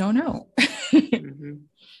don't know.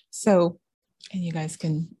 So, and you guys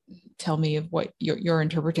can tell me of what your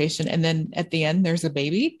interpretation. And then at the end, there's a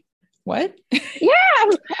baby. What? Yeah.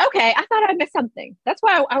 Okay. I thought I missed something. That's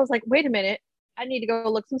why I was like, wait a minute. I need to go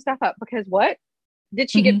look some stuff up, because what? Did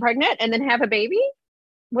she get pregnant and then have a baby?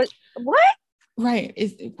 What? Right.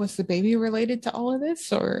 Was the baby related to all of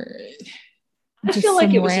this, or? I feel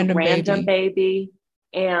like it was a random baby,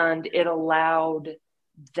 and it allowed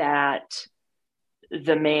that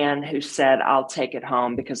the man who said, I'll take it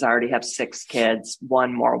home because I already have 6 kids,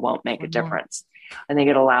 1 more won't make a difference. I think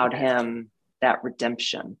it allowed him that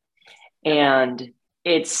redemption. And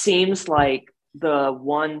it seems like the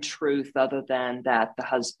one truth, other than that the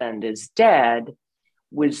husband is dead,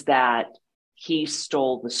 was that he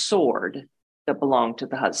stole the sword that belonged to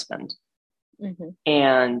the husband.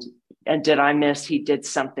 And did I miss, he did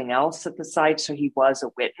something else at the site? So he was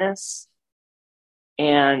a witness,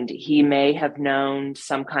 and he may have known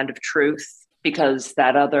some kind of truth, because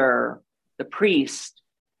the priest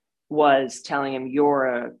was telling him, you're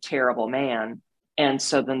a terrible man. And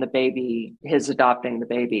so then his adopting the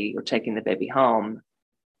baby or taking the baby home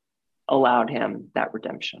allowed him that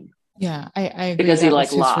redemption. Yeah, I agree. Because he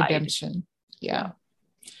lied. Redemption. Yeah.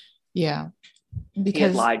 Because he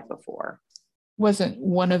had lied before. Wasn't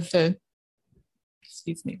one of the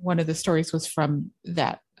stories was from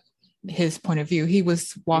his point of view. He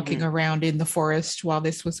was walking around in the forest while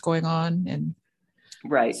this was going on, and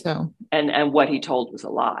right. So and what he told was a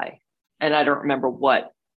lie. And I don't remember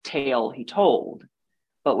what tale he told,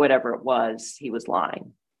 but whatever it was, he was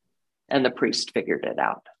lying. And the priest figured it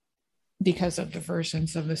out. Because of the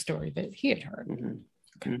versions of the story that he had heard.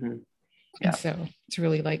 Yeah. And so it's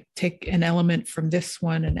really like take an element from this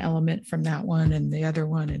one, an element from that one, and the other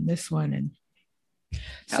one, and this one. And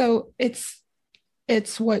so it's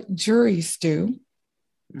what juries do.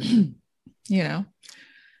 You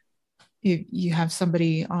have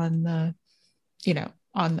somebody on the,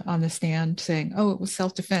 on the stand saying, oh, it was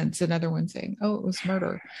self-defense. Another one saying, oh, it was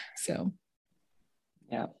murder. So.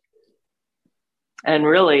 Yeah. And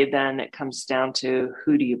really, then it comes down to,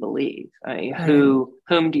 who do you believe?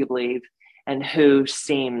 Whom do you believe, and who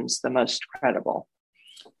seems the most credible?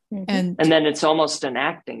 And then it's almost an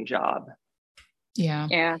acting job.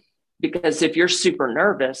 Yeah. Because if you're super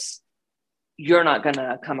nervous, you're not going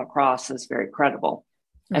to come across as very credible.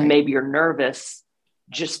 Right. And maybe you're nervous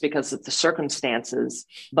just because of the circumstances,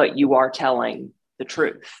 but you are telling the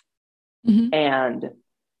truth. And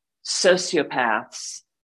sociopaths,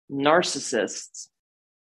 narcissists,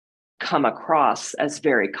 come across as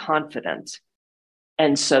very confident.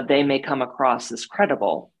 And so they may come across as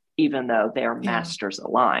credible, even though they are masters of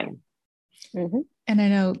lying. And I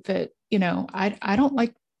know that, I don't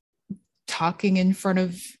like talking in front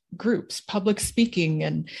of groups, public speaking,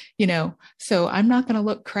 and, so I'm not going to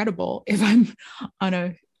look credible if I'm on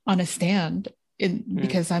a stand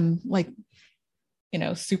because I'm like,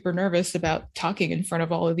 super nervous about talking in front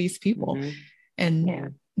of all of these people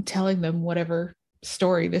and telling them whatever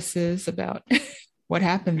story this is about what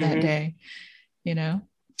happened that day,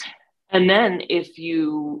 And then if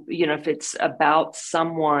if it's about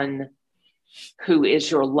someone who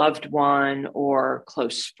is your loved one or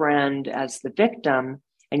close friend as the victim,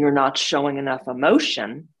 and you're not showing enough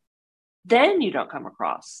emotion, then you don't come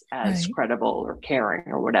across as credible or caring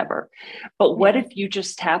or whatever. But what if you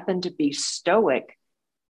just happen to be stoic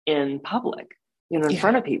in public, in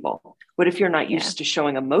front of people? What if you're not used to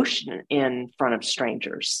showing emotion in front of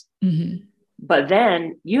strangers? Mm-hmm. But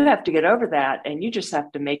then you have to get over that, and you just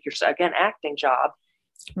have to make yourself, again, acting job,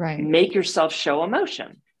 make yourself show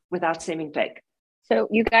emotion without seeming fake. So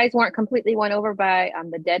you guys weren't completely won over by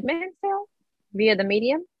the Dead Man's Tale via the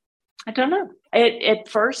medium? I don't know. At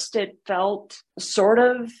first, it felt sort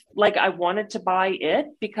of like I wanted to buy it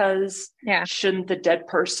because shouldn't the dead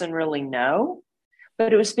person really know?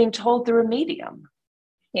 But it was being told through a medium.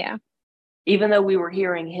 Yeah. Even though we were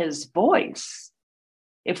hearing his voice.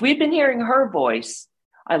 If we'd been hearing her voice,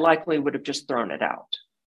 I likely would have just thrown it out.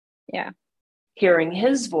 Yeah. Hearing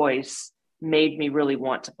his voice made me really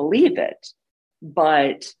want to believe it.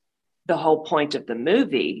 But the whole point of the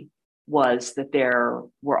movie was that there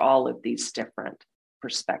were all of these different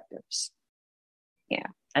perspectives. Yeah.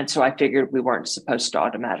 And so I figured we weren't supposed to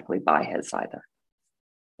automatically buy his either.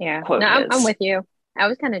 Yeah. No, I'm with you. I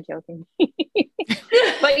was kind of joking.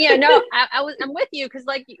 But yeah, no, I'm with you, because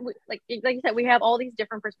like you said, we have all these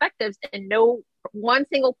different perspectives, and no one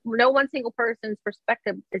single person's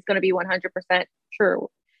perspective is going to be 100% true.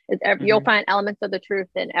 You'll find elements of the truth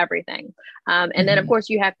in everything. And then of course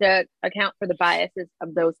you have to account for the biases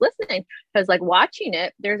of those listening, because like watching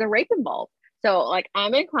it, there's a rape involved. So like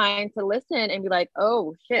I'm inclined to listen and be like,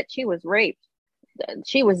 oh shit, she was raped.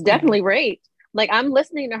 She was definitely raped. Like I'm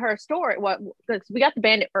listening to her story. Because we got the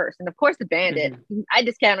bandit first, and of course the bandit, I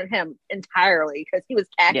discounted him entirely because he was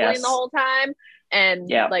cackling the whole time, and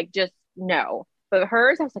like just no. But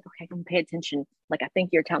hers, I was like, okay, I'm gonna pay attention. Like I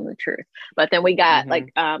think you're telling the truth. But then we got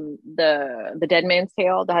like the dead man's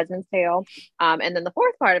tale, the husband's tale, and then the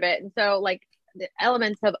fourth part of it. And so like the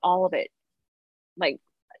elements of all of it, like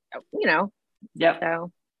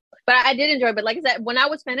So, but I did enjoy. But like I said, when I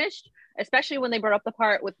was finished, especially when they brought up the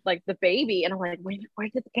part with like the baby, and I'm like, where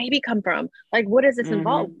did the baby come from? Like, what does this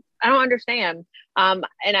involve? I don't understand. And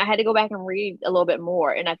I had to go back and read a little bit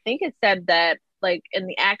more. And I think it said that like in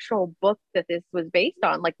the actual book that this was based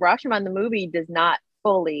on, like Rashomon the movie does not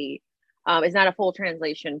fully, is not a full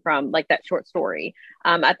translation from like that short story.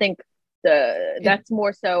 I think that's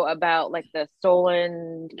more so about like the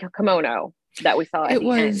stolen kimono that we saw at the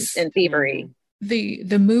end in Thievery.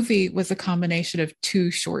 The movie was a combination of two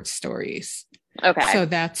short stories. Okay. So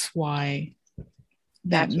that's why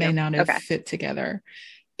that may not have fit together.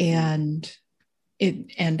 And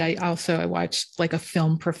I watched like a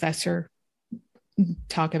film professor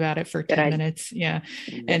talk about it for 10 minutes. Yeah.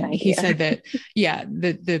 And he said that,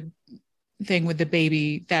 the thing with the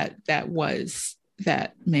baby, that was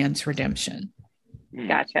that man's redemption.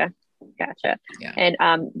 Gotcha. Yeah.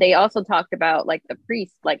 And they also talked about like the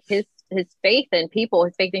priest, like his faith in people,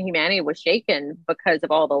 his faith in humanity was shaken because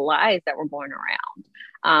of all the lies that were born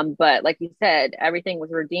around. But like you said, everything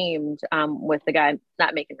was redeemed with the guy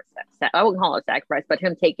not making I wouldn't call it a sacrifice, but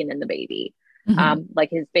him taking in the baby. Like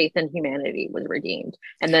his faith in humanity was redeemed.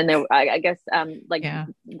 And then there, I guess,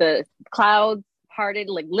 the clouds parted,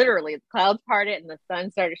 like literally the clouds parted and the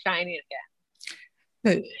sun started shining again.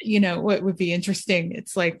 But what would be interesting,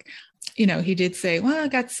 it's like, he did say, well, I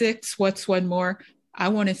got 6, what's one more? I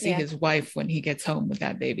want to see his wife when he gets home with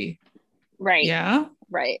that baby. Right. Yeah.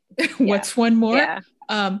 Right. What's one more? Yeah.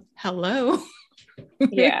 Hello.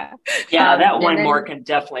 Yeah. That one more can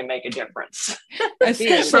definitely make a difference.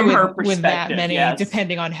 Especially from her perspective, with that many,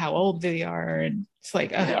 depending on how old they are. And it's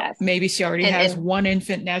like, maybe she already has one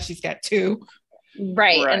infant. Now she's got 2.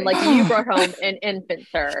 Right. And like you brought home an infant,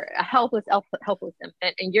 sir, a helpless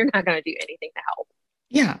infant, and you're not going to do anything to help.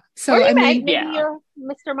 Yeah. So maybe you're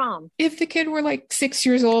Mr. Mom. If the kid were like 6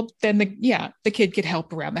 years old, then the kid could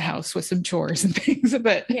help around the house with some chores and things.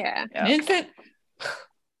 But an infant,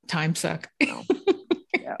 time suck. Oh.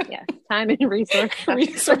 Yeah, time and resources.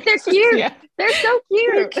 But they're cute. Yeah. They're so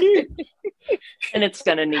cute. And it's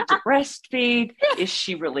going to need to breastfeed. Is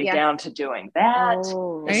she really down to doing that?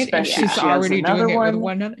 Oh, right? If she's already doing it with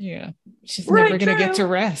one another. Yeah. She's never going to get to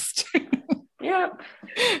rest. Yeah.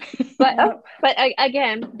 But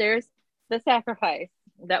again, there's the sacrifice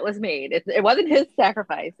that was made. It wasn't his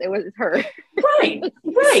sacrifice. It was her. Right.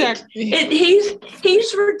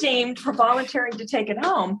 He's redeemed for volunteering to take it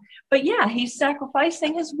home. But he's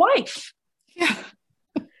sacrificing his wife. Yeah.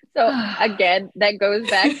 So again, that goes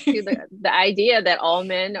back to the idea that all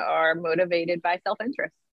men are motivated by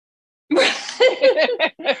self-interest.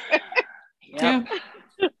 Yeah.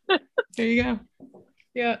 There you go.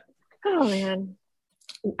 Yeah. Oh man.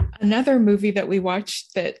 Another movie that we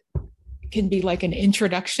watched that can be like an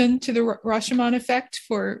introduction to the Rashomon effect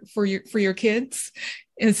for your kids,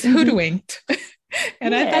 is Hoodwinked.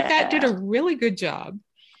 And I thought that did a really good job.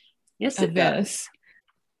 Yes, it does.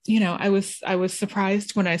 You know, I was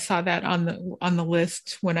surprised when I saw that on the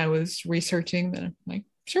list when I was researching. That I'm like,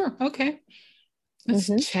 sure, okay, let's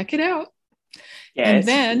check it out. Yeah, and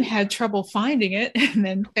then had trouble finding it, and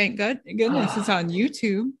then thank goodness it's on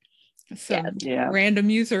YouTube. So random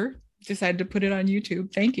user decided to put it on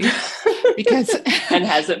YouTube. Thank you. Because and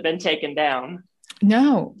hasn't been taken down.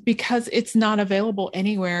 No, because it's not available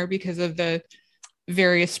anywhere because of the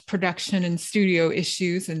various production and studio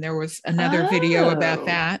issues. And there was another video about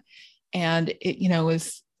that. And it, you know,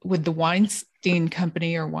 was with the Weinstein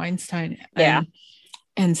company or Weinstein.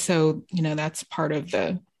 And so, you know, that's part of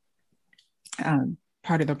the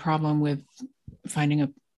problem with finding a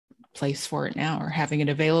place for it now or having it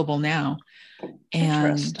available now.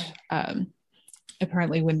 And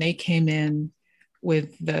apparently when they came in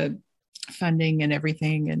with the funding and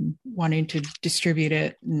everything and wanting to distribute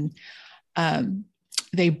it, and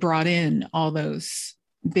they brought in all those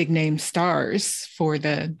big name stars for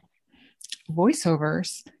the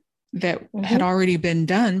voiceovers that had already been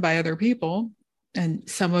done by other people, and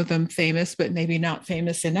some of them famous but maybe not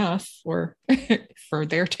famous enough for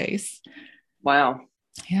their taste. Wow.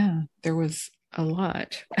 Yeah, there was a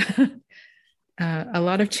lot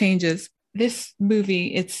of changes. This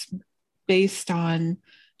movie, it's based on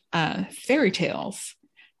fairy tales,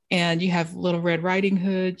 and you have Little Red Riding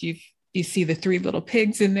Hood. You see the three little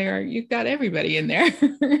pigs in there. You've got everybody in there.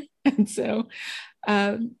 And so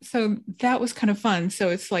that was kind of fun. So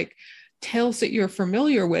it's like tales that you're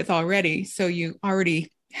familiar with already. So you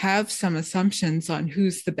already have some assumptions on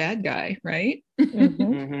who's the bad guy, right?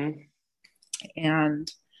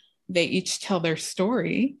 And they each tell their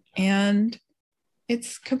story, and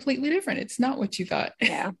it's completely different. It's not what you thought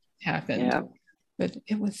happened. Yeah. But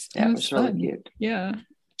it was really cute. Yeah.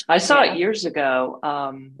 I saw it years ago.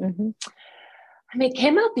 I mean, it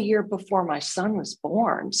came out the year before my son was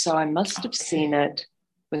born, so I must have seen it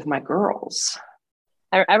with my girls.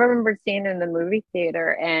 I remember seeing it in the movie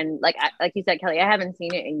theater, and like you said, Kelly, I haven't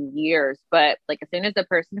seen it in years, but like as soon as the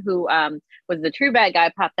person who was the true bad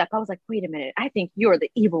guy popped up, I was like, wait a minute, I think you're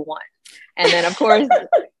the evil one. And then of course,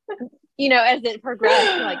 you know, as it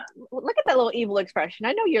progressed, like, look at that little evil expression.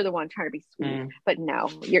 I know you're the one trying to be sweet, but no,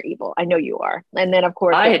 you're evil. I know you are. And then of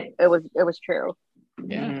course it was true.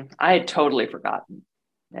 Yeah. I had totally forgotten.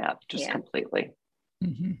 Completely.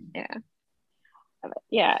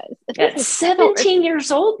 Yeah. It's 17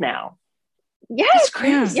 years old now. Yes. That's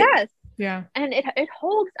crazy. Yes. Yeah. And it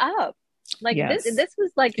holds up. Like this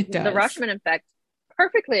was like the Rashomon Effect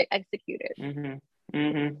perfectly executed.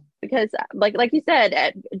 Because like you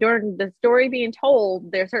said, during the story being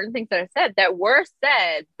told, there are certain things that are said that were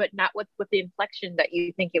said, but not with the inflection that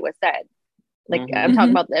you think it was said. Like I'm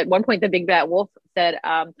talking about at one point, the big bad wolf said,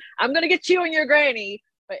 I'm going to get you and your granny.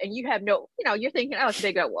 And you have no, you know, you're thinking, oh, it's a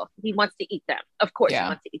big bad wolf. He wants to eat them. Of course he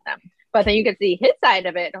wants to eat them. But then you can see his side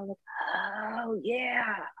of it. And I'm like, oh,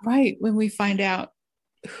 yeah. Right. When we find out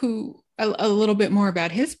a little bit more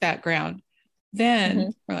about his background,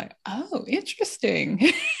 then we're like, oh, interesting.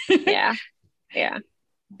 Yeah.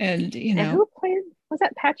 And, you know. And who played, was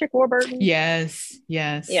that Patrick Warburton? Yes.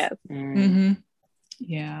 Yeah. And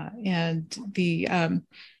the,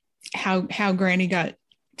 how Granny got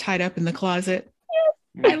tied up in the closet.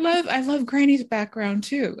 I love Granny's background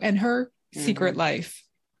too, and her secret life.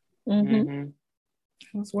 It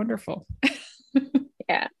was wonderful.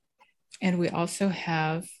 Yeah. And we also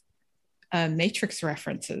have Matrix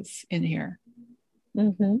references in here.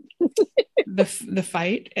 The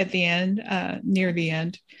fight at the end, near the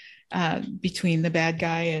end, between the bad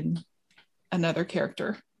guy and another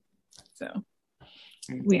character. So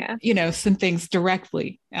you know, some things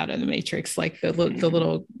directly out of the Matrix, like the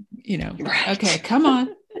little, you know, okay, come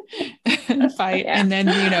on, fight, and then,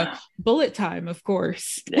 you know, bullet time, of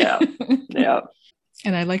course. Yeah.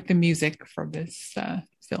 And I like the music from this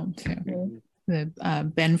film too.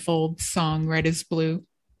 The Ben Folds song "Red Is Blue."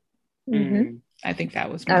 I think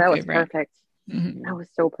that was my favorite. Was perfect. That was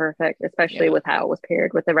so perfect, especially with how it was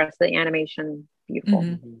paired with the rest of the animation.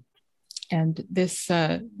 Beautiful. And this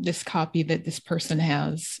copy that this person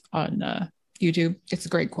has on YouTube, it's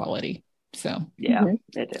great quality. So it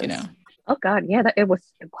is. You know. Oh God, yeah, it was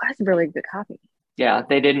a really good copy. Yeah,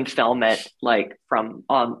 they didn't film it like from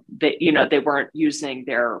they weren't using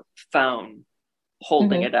their phone,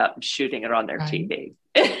 holding it up and shooting it on their TV.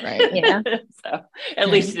 Right. Yeah. So at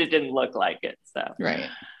least it didn't look like it. So right.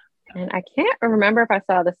 And I can't remember if I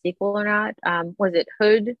saw the sequel or not. Was it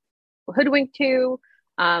Hoodwink 2?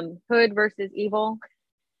 Hood versus Evil.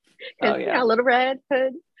 Because Little Red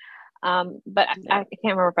Hood. But I can't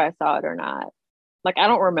remember if I saw it or not. Like, I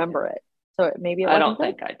don't remember it, so maybe I don't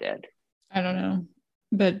think I did. I don't know,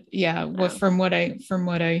 but yeah, well, from what I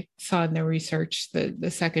saw in the research,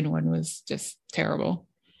 the second one was just terrible.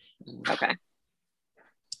 Okay.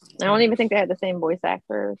 I don't even think they had the same voice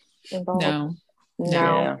actors involved. No.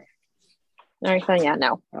 No. Yeah,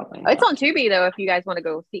 no. It's on Tubi though. If you guys want to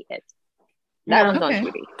go see it, that one's on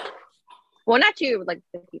Tubi. Well, not you, like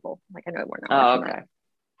the people. Like, I know we're not. Oh, okay.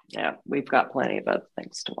 Yeah, we've got plenty of other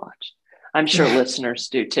things to watch. I'm sure listeners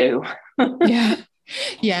do too. Yeah.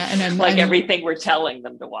 And I'm everything we're telling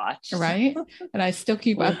them to watch, right? And I still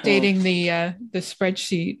keep updating the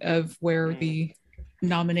spreadsheet of where the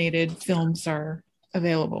nominated films are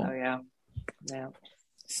available. Oh yeah.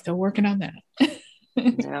 Still working on that.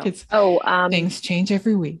 Things change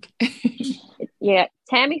every week. Yeah,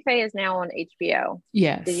 Tammy Faye is now on HBO.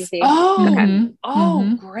 Yes. Did you see?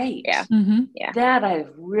 Oh, great. Yeah. Yeah. That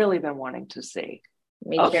I've really been wanting to see.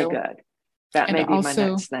 Me too. Good. That may be my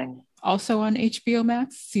next thing. Also on HBO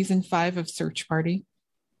Max, season 5 of Search Party.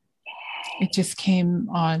 It just came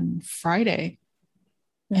on Friday,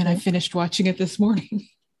 and I finished watching it this morning.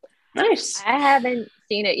 Nice. I haven't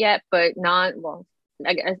seen it yet, but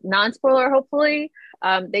non-spoiler, hopefully.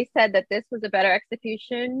 They said that this was a better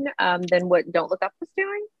execution than what Don't Look Up was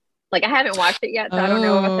doing. Like, I haven't watched it yet, so I don't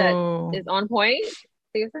know if that is on point.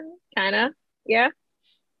 Susan, kind of, yeah.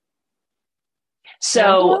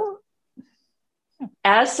 So,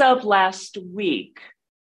 as of last week,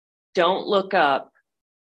 Don't Look Up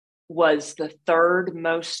was the third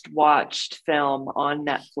most watched film on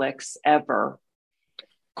Netflix ever,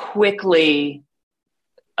 quickly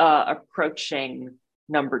approaching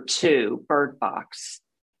number 2, Bird Box.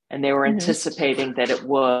 And they were anticipating that it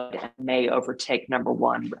would and may overtake number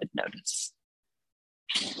 1, Red Notice.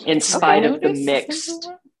 In spite of the mixed...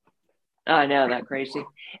 I know, that crazy.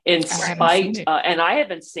 In spite, and I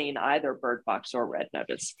haven't seen either Bird Box or Red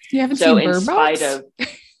Notice. You haven't seen Bird Box?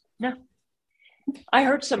 No. I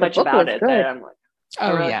heard so much about it that I'm like,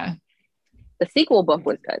 yeah. The sequel book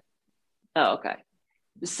was good. Oh, okay.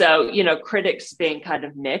 So, critics being kind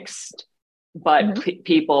of mixed, but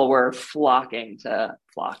people were flocking, to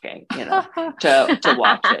watch it.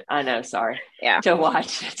 I know, sorry. Yeah. To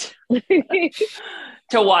watch it.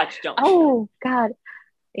 To watch Don't. Oh, God.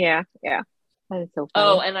 Yeah. That is so funny.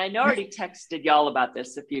 Oh, and I know I already texted y'all about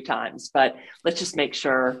this a few times, but let's just make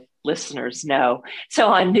sure listeners know. So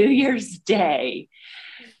on New Year's Day,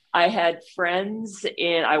 I had friends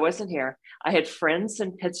I wasn't here. I had friends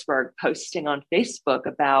in Pittsburgh posting on Facebook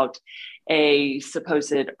about a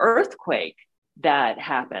supposed earthquake that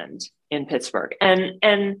happened in Pittsburgh.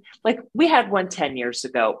 And like, we had one 10 years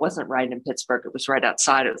ago. It wasn't right in Pittsburgh. It was right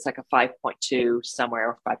outside. It was like a 5.2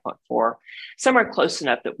 somewhere, or 5.4, somewhere close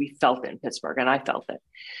enough that we felt it in Pittsburgh, and I felt it.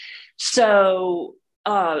 So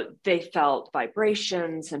they felt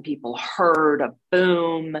vibrations, and people heard a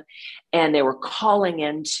boom, and they were calling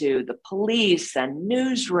into the police and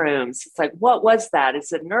newsrooms. It's like, what was that?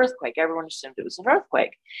 Is it an earthquake? Everyone assumed it was an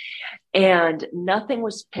earthquake. And nothing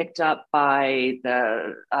was picked up by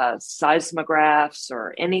the seismographs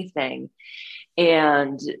or anything.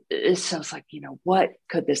 And so I was like, what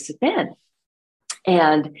could this have been?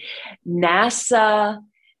 And NASA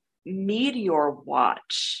Meteor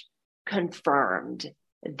Watch confirmed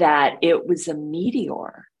that it was a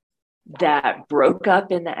meteor that broke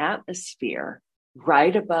up in the atmosphere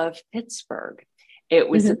right above Pittsburgh. It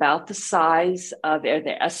was about the size of,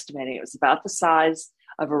 they're estimating it was about the size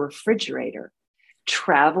of a refrigerator,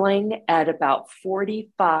 traveling at about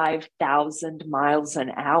 45,000 miles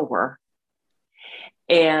an hour.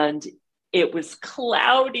 And it was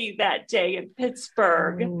cloudy that day in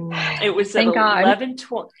Pittsburgh. It was at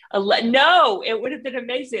 11:20. No, it would have been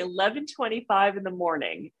amazing. 11:25 in the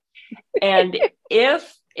morning. And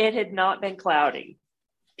if it had not been cloudy,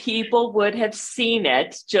 people would have seen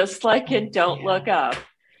it, just like in Don't Look Up,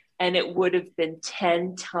 and it would have been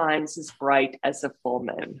 10 times as bright as a full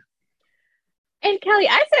moon. And Kelly,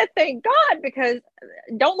 I said, thank God, because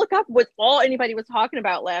Don't Look Up was all anybody was talking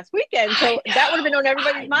about last weekend. So that would have been on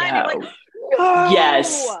everybody's mind. I'm like, no.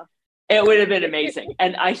 Yes, it would have been amazing.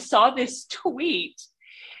 And I saw this tweet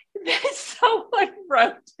that someone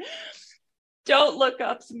wrote, Don't Look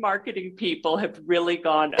Up's marketing people have really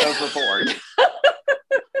gone overboard.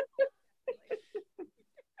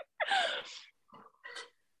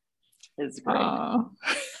 It's great.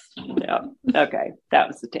 Yeah. Okay. That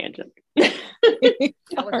was the tangent. That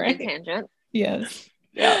was a tangent. Yes.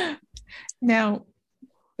 Yeah. Now,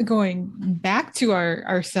 going back to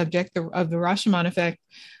our subject of the Rashomon effect,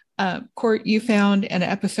 Court, you found an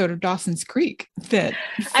episode of Dawson's Creek that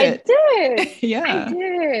fit. I did. Yeah, I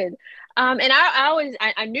did. And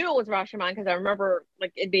I knew it was Rashomon because I remember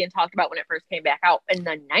like it being talked about when it first came back out in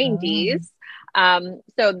the 90s.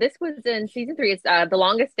 So this was in season 3. It's The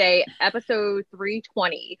Longest Day, episode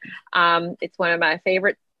 320. It's one of my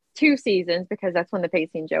favorite 2 seasons because that's when the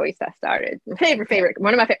Pacey and Joey stuff started. Favorite,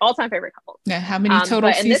 one of my all-time favorite couples. Now, how many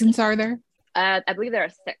total seasons are there? I believe there are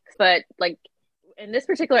 6, but like in this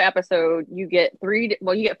particular episode, you get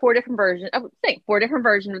 4 different versions. I would think 4 different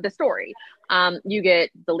versions of the story. You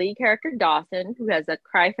get the lead character Dawson, who has a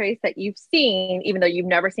cry face that you've seen, even though you've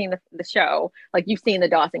never seen the show. Like you've seen the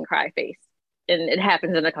Dawson cry face, and it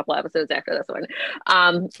happens in a couple episodes after this one,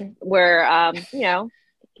 where you know,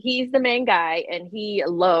 he's the main guy, and he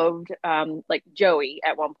loved like Joey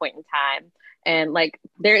at one point in time, and like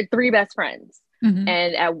they're 3 best friends,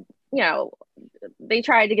 and you know, they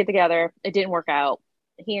tried to get together. It didn't work out.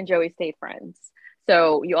 He and Joey stayed friends.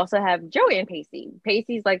 So you also have Joey and Pacey.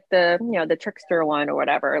 Pacey's like the, you know, the trickster one or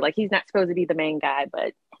whatever. Like he's not supposed to be the main guy,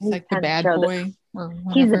 but he's like the bad boy.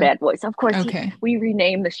 He's the bad boy. So of course, we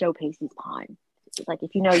renamed the show Pacey's Pond. Like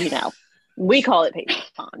if you know, you know. We call it Pacey's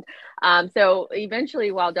Pond. So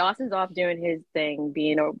eventually, while Dawson's off doing his thing,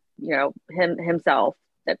 being a, you know, himself,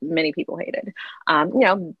 that many people hated, you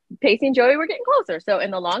know, Pacey and Joey were getting closer. So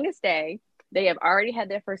in The Longest Day, they have already had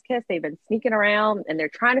their first kiss. They've been sneaking around, and they're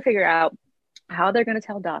trying to figure out how they're going to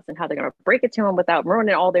tell Dawson, how they're going to break it to him without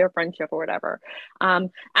ruining all their friendship or whatever. I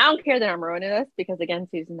don't care that I'm ruining this because again,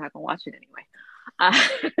 Susan's not going to watch it anyway.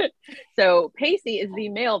 So Pacey is the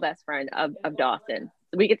male best friend of Dawson.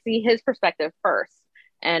 We could see his perspective first.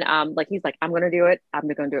 And like he's like, I'm going to do it. I'm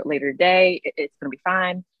going to do it later today. It's going to be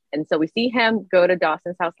fine. And so we see him go to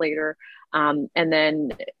Dawson's house later. And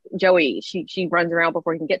then Joey, she runs around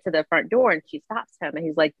before he can get to the front door, and she stops him. And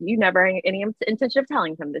he's like, you never had any intention of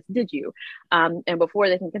telling him this, did you? And before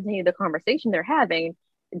they can continue the conversation they're having,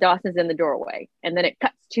 Dawson's in the doorway. And then it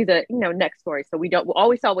cuts to the, you know, next story. So all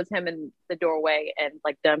we saw was him in the doorway and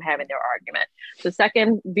like them having their argument. The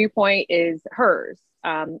second viewpoint is hers.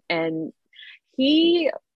 And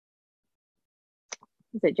is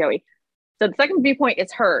it Joey? So the second viewpoint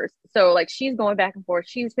is hers. So like she's going back and forth.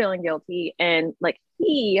 She's feeling guilty. And like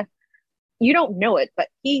you don't know it, but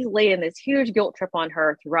he's laying this huge guilt trip on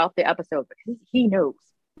her throughout the episode because he knows.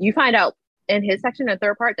 You find out in his section and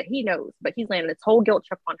third part that he knows, but he's laying this whole guilt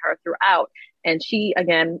trip on her throughout. And she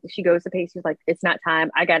goes to Pacey. She's like, it's not time.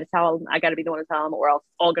 I got to tell him. I got to be the one to tell him or else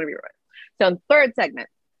it's all going to be ruined. So in third segment,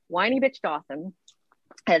 whiny bitch Dawson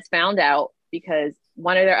has found out because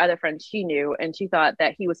one of their other friends she knew, and she thought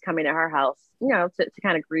that he was coming to her house, you know, to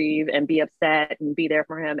kind of grieve and be upset and be there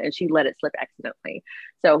for him. And she let it slip accidentally.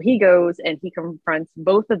 So he goes and he confronts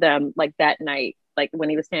both of them like that night, like when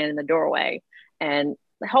he was standing in the doorway, and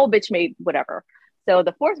the whole bitch made whatever. So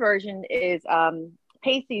the fourth version is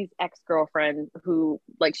Pacey's ex-girlfriend, who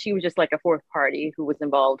like she was just like a fourth party who was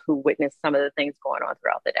involved, who witnessed some of the things going on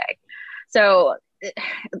throughout the day. So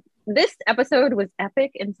this episode was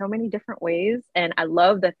epic in so many different ways, and I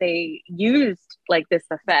love that they used like this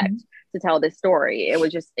effect to tell this story. It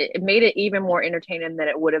was just it made it even more entertaining than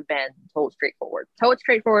it would have been told straightforward.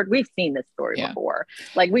 We've seen this story before.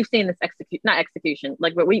 Like we've seen this not execution,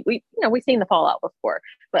 like but we you know we've seen the fallout before,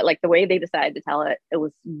 but like the way they decided to tell it, it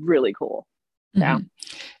was really cool. So,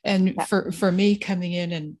 and for me coming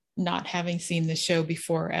in and not having seen the show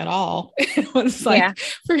before at all, it was like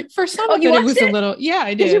for some of it was a little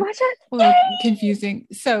I did. Did you watch it? A little confusing.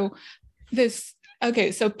 So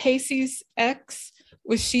so Pacey's ex,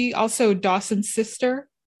 was she also Dawson's sister?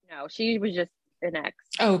 No, she was just an ex.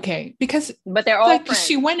 Okay, because but they're all like friends.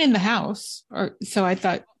 She went in the house, or so I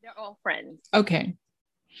thought. They're all friends. Okay,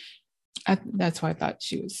 that's why I thought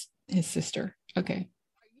she was his sister. Okay.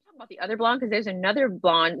 About the other blonde, because there's another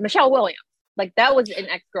blonde, Michelle Williams, like that was an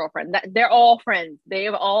ex-girlfriend. That they're all friends. They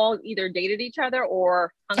have all either dated each other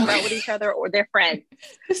or hung out with each other, or they're friends.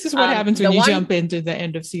 This is what happens when you jump into the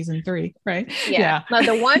end of season 3, right? Now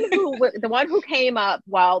the one who came up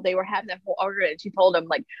while they were having that whole argument, she told him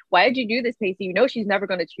like, why did you do this, Pacey? You know she's never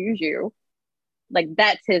going to choose you. Like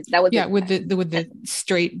that was with the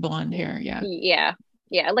straight blonde hair.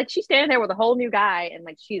 Like she's standing there with a whole new guy, and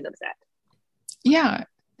like she's upset.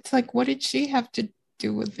 It's like, what did she have to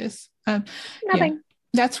do with this? Nothing.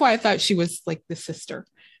 That's why I thought she was like the sister.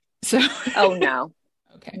 So. Oh no.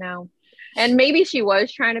 Okay. No. And maybe she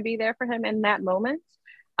was trying to be there for him in that moment.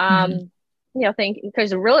 You know,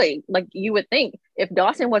 because really, like you would think if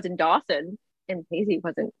Dawson wasn't Dawson and Pacey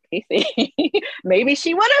wasn't Pacey, maybe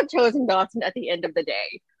she would have chosen Dawson at the end of the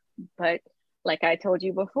day. But like I told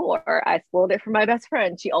you before, I spoiled it for my best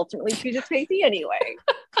friend. She ultimately chooses Pacey anyway.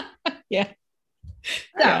 Yeah.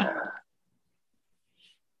 Yeah.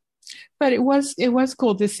 But it was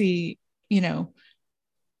cool to see,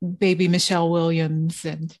 baby Michelle Williams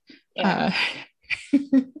and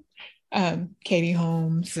Katie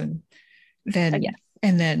Holmes, and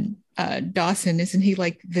then Dawson. Isn't he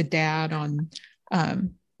like the dad on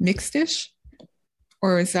Mixed-ish?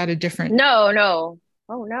 Or is that a different? No.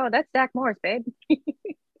 Oh no, that's Zach Morris, babe.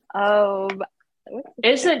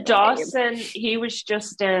 Isn't Dawson? He was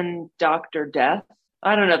just in Dr. Death.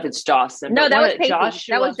 I don't know if it's Dawson. No, that was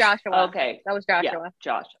Joshua. That was Joshua. Okay. That was Joshua. Yeah,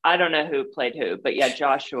 Josh. I don't know who played who, but yeah,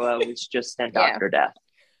 Joshua was just in Dr. Death.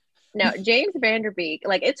 No, James Vanderbeek.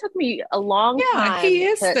 Like, it took me a long time. Yeah, he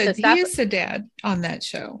is the dad on that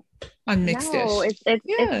show on Mixed-ish. No, it's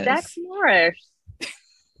Zach Morris.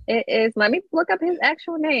 It is. Let me look up his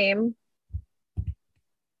actual name.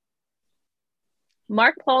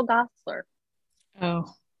 Mark Paul Gosselaar.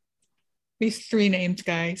 Oh, these three names,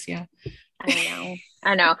 guys. Yeah.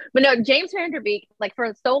 I know. But no, James Vanderbeek, like,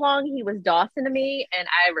 for so long, he was Dawson to me, and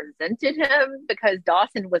I resented him because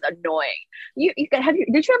Dawson was annoying. Did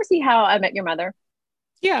you ever see How I Met Your Mother?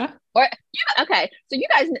 Yeah. Okay. So you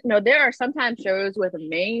guys know there are sometimes shows where the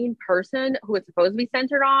main person who it's supposed to be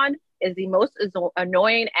centered on is the most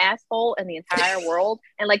annoying asshole in the entire world.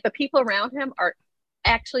 And like, the people around him are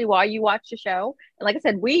actually why you watch the show. And like I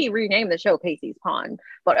said, we renamed the show Pacey's Pond,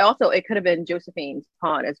 but also it could have been Josephine's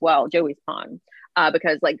Pond as well, Joey's Pond,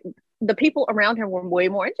 because like the people around him were way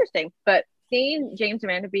more interesting. But seeing James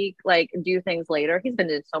Vanderbeek like do things later, he's been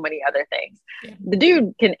in so many other things. Yeah. The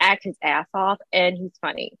dude can act his ass off, and he's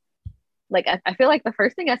funny. Like, I feel like the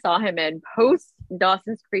first thing I saw him in post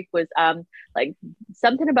Dawson's Creek was like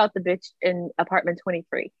something about the bitch in Apartment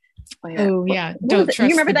 23. Oh yeah, Don't Trust you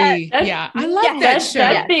remember that? Yeah, I love that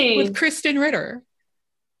show with Kristen Ritter.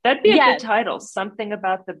 That'd be a good title. Something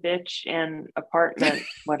about the bitch in Apartment,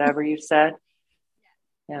 whatever you said.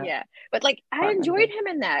 Yeah, but like I enjoyed him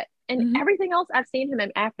in that, and everything else I've seen him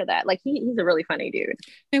in after that. Like he's a really funny dude.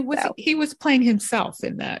 And he was playing himself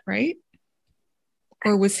in that, right?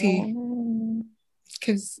 Or was he?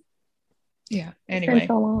 Because anyway, it's been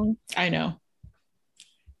so long. I know.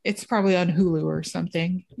 It's probably on Hulu or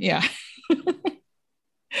something. Yeah.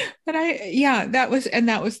 But that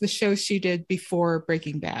was the show she did before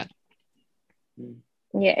Breaking Bad.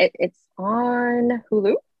 Yeah, it's on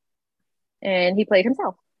Hulu, and he played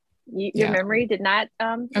himself. Your memory did not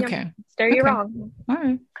steer you wrong. All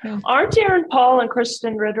right. Yeah. Aren't Aaron Paul and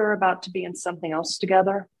Kristen Ritter about to be in something else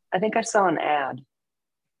together? I think I saw an ad.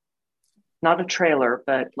 Not a trailer,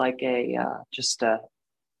 but like just a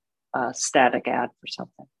static ad for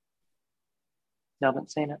something. You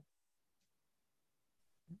haven't seen it?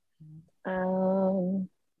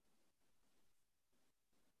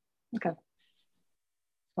 Okay.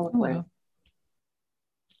 I'll look later.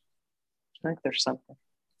 I think there's something.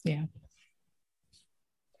 Yeah.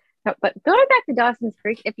 No, but going back to Dawson's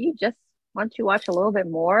Creek, if you just want to watch a little bit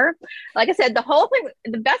more, like I said, the whole thing,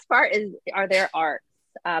 the best part are their arcs.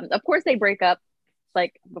 Of course, they break up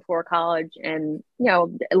like before college and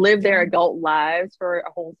live their adult lives for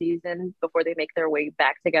a whole season before they make their way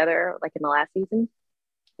back together, like in the last season.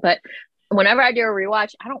 But whenever I do a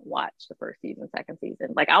rewatch, I don't watch the first season, second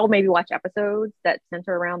season. Like, I'll maybe watch episodes that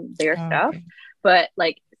center around their stuff, but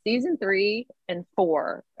like season 3 and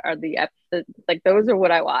 4 are the like those are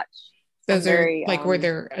what I watch. Those are like where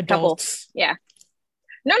they're adults. Yeah.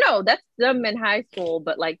 No, that's them in high school,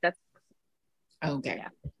 but like that's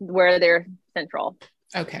where they're central.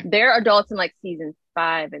 Okay. They're adults in like season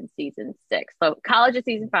 5 and season 6. So college is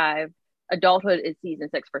season 5, adulthood is season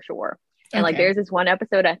 6 for sure. And like there's this one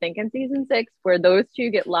episode I think in season 6 where those two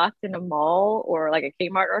get locked in a mall or like a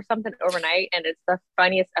Kmart or something overnight, and it's the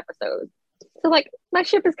funniest episode. So like my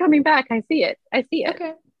ship is coming back. I see it.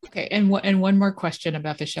 Okay. And one more question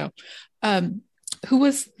about the show. Who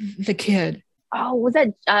was the kid? Oh, was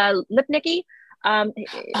that Lipnicki?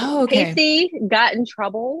 Casey got in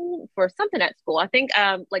trouble for something at school. I think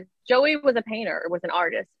like Joey was a painter, was an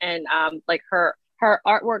artist, and like her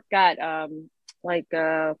artwork got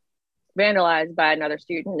vandalized by another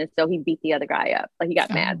student, and so he beat the other guy up. Like he got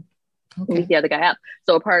mad. He beat the other guy up.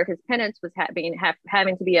 So a part of his penance was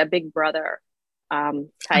having to be a big brother type.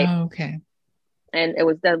 And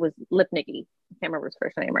that was Lipnicki. I can't remember his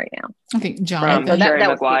first name right now. I think John. From Jerry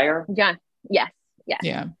Maguire. John. Yes.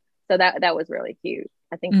 Yeah. So that was really cute.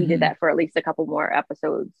 I think he did that for at least a couple more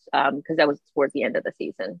episodes because that was towards the end of the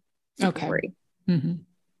season. Okay. 3.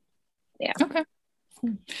 Yeah. Okay.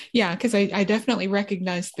 Yeah, because I definitely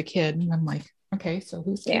recognized the kid, and I'm like, okay, so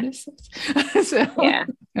whose kid is this? So, yeah.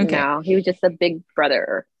 Okay. No, he was just a big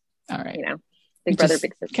brother. All right. Big brother,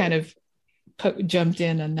 big sister. Kind of jumped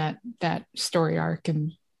in on that story arc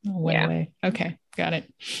and went away. Okay, got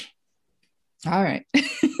it. All right.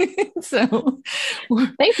 So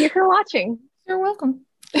thank you for watching. You're welcome.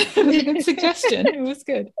 It was a good suggestion. It was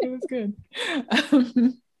good.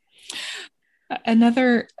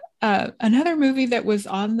 Another movie that was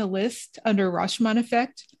on the list under Rashomon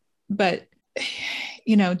Effect, but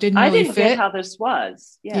didn't really I didn't fit get how this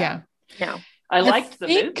was. Yeah. No. I liked the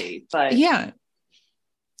movie, but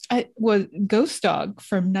it was Ghost Dog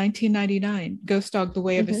from 1999, Ghost Dog: The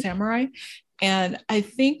Way of a Samurai, and I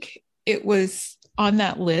think it was on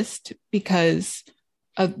that list because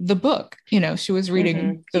of the book. She was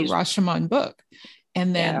reading the Rashomon book,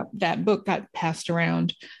 and then that book got passed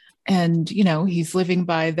around, and he's living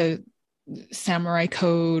by the samurai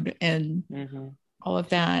code and all of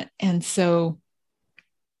that. And so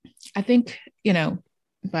I think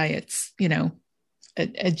by its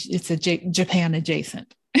it's a Japan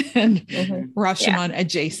adjacent and Rashomon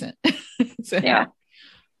adjacent. So,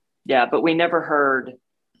 but we never heard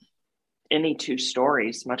any two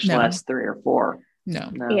stories, much less 3 or 4.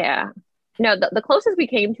 No. The closest we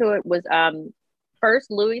came to it was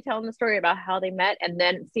first Louis telling the story about how they met, and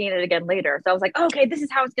then seeing it again later. So I was like, okay, this is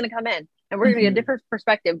how it's going to come in, and we're going to get a different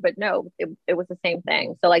perspective. But no, it was the same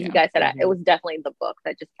thing. So like you guys said, it was definitely the book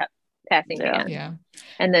that just kept passing hands. Yeah.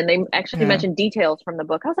 And then they actually mentioned details from the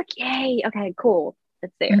book. I was like, yay, okay, cool,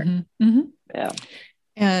 it's there. Yeah.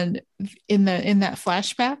 And in that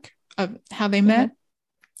flashback of how they met,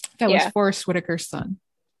 that was Forrest Whitaker's son.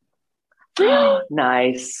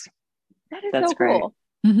 Nice. That's so great. cool.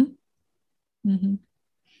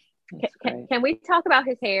 Can we talk about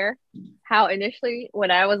his hair? How initially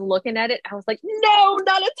when I was looking at it, I was like, no,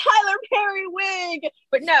 not a Tyler Perry wig.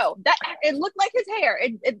 But no, that it looked like his hair.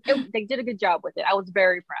 They did a good job with it. I was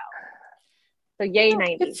very proud. So yay,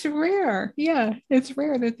 90s. It's rare. Yeah, it's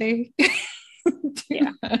rare that they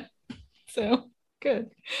do that. So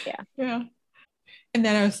good. Yeah. And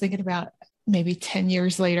then I was thinking about maybe 10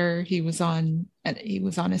 years later, he was on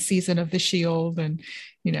a season of The Shield, and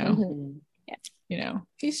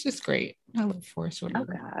he's just great. I love Forrest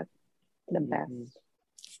Whitaker. Oh God, the best.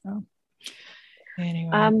 So anyway,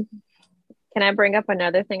 can I bring up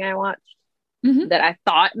another thing I watched that I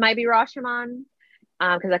thought might be Rashomon?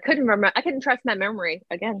 Because I couldn't remember. I couldn't trust my memory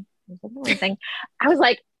again. Thing. I was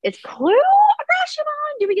like, "It's Clue,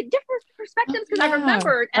 Rashomon? Do we get different perspectives?" Because I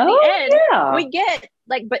remembered at the end we get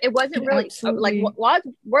but it wasn't really like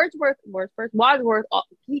Wordsworth.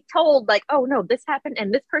 He told like, "Oh no, this happened,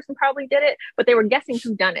 and this person probably did it," but they were guessing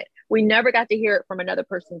who done it. We never got to hear it from another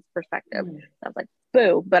person's perspective. So I was like,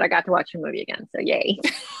 "Boo!" But I got to watch the movie again, so yay!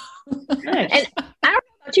 Nice. And I don't know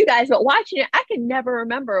about you guys, but watching it, I can never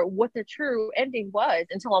remember what the true ending was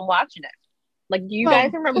until I'm watching it. Like, do you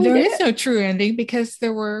guys remember? There is no true ending because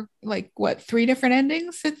there were 3 different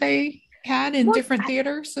endings that they had in different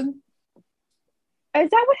theaters, and is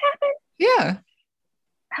that what happened? Yeah.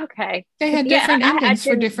 Okay. They had different endings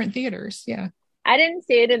for different theaters. Yeah. I didn't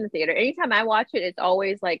see it in the theater. Anytime I watch it, it's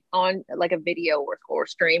always like on like a video or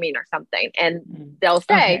streaming or something, and they'll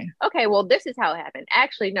say, "Okay, well, this is how it happened."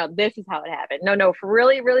 Actually, no, this is how it happened. No, for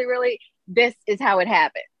really, really, really, this is how it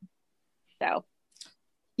happened. So.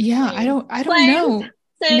 Yeah, I don't know.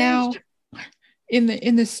 Now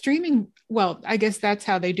in the streaming, well, I guess that's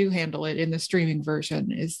how they do handle it in the streaming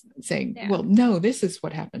version, is saying, well, no, this is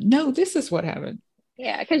what happened. No, this is what happened.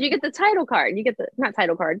 Yeah, because you get the title card. You get the not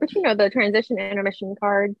title card, but the transition intermission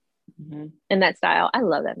card in that style. I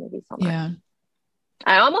love that movie so much. Yeah.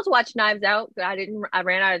 I almost watched Knives Out, but I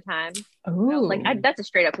ran out of time. Oh, that's a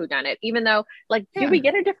straight up whodunit. Even though, did we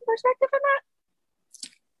get a different perspective in that?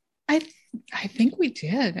 I think we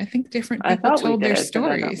did. I think different people told their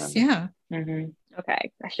stories. Yeah.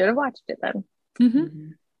 Okay. I should have watched it then.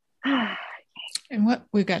 And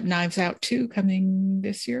we've got Knives Out 2 coming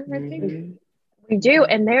this year, I think. We do.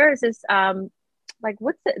 And there's this,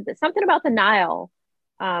 what's it? Something about the Nile.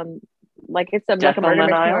 It's a murder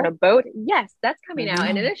mystery on a boat. Yes, that's coming out.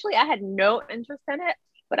 And initially I had no interest in it,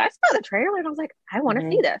 but I saw the trailer and I was like, I want to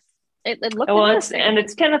see this. It looked interesting.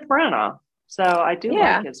 It's Kenneth Branagh. So I do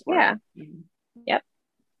like his work. Yeah. Yep.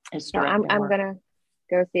 So I'm gonna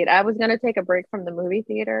go see it. I was gonna take a break from the movie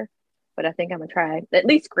theater, but I think I'm gonna try at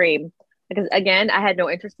least Scream, because again, I had no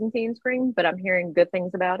interest in seeing Scream, but I'm hearing good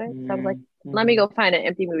things about it. So I was like, let me go find an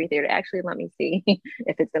empty movie theater. Actually, let me see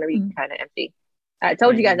if it's gonna be kind of empty. I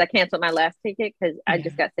told you guys I canceled my last ticket because I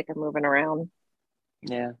just got sick of moving around.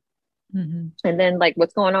 Yeah. And then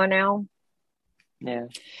what's going on now?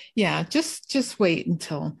 Yeah. Just wait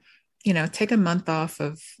until. Take a month off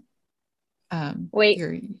of all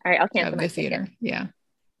right, I'll cancel my theater. ticket. Yeah.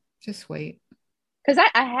 Just wait. Because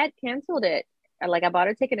I had canceled it. Like I bought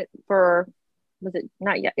a ticket for, was it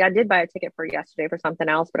not yet? Yeah, I did buy a ticket for yesterday for something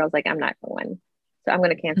else, but I was like, I'm not going. So I'm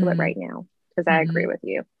going to cancel it right now because I agree with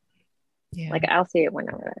you. Yeah. Like I'll see it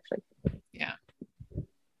whenever actually. Yeah.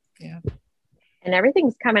 Yeah. And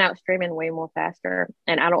everything's coming out streaming way more faster.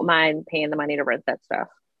 And I don't mind paying the money to rent that stuff.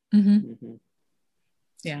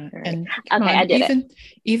 Yeah. Right. And okay, I did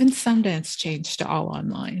even Sundance changed to all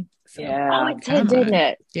online. So. Yeah. Oh, it did, didn't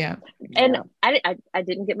it? Yeah. And I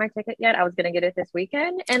didn't get my ticket yet. I was going to get it this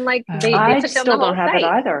weekend. And like I still don't have it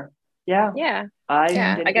either. Yeah. Yeah.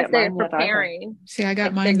 I guess they're preparing. See, I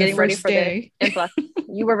got mine the first day.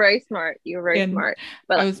 You were very smart.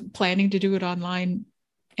 But I was planning to do it online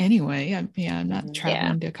anyway. I'm not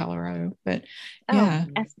traveling to Colorado, but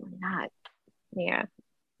absolutely not. Yeah.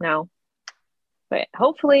 No. But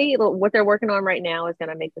hopefully what they're working on right now is going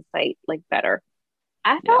to make the site like better.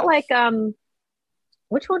 I felt like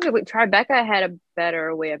which one did we Tribeca had a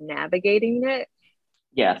better way of navigating it?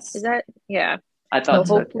 Yes. Is that I thought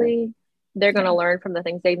so. Hopefully they're going to learn from the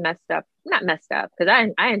things they not messed up,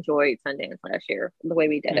 because I enjoyed Sundance last year the way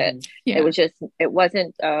we did it. It was just it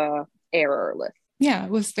wasn't errorless. Yeah,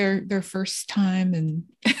 it was their first time and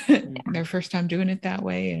their first time doing it that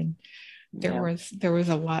way, and there was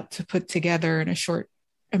a lot to put together in a short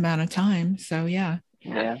amount of time. So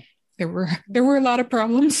there were a lot of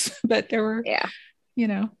problems, but there were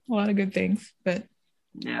a lot of good things. But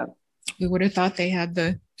we would have thought they had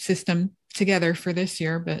the system together for this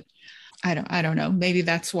year, but I don't know. Maybe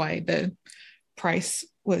that's why the price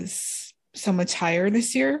was so much higher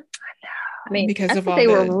this year. I mean, because of all they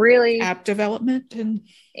the were really app development and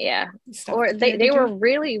stuff, or they were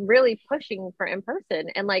really, really pushing for in person.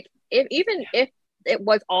 And like, even if it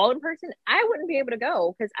was all in person, I wouldn't be able to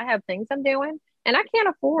go because I have things I'm doing and I can't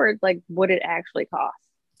afford like what it actually costs.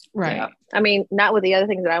 Right. Yeah. I mean, not with the other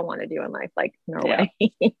things that I want to do in life, like Norway.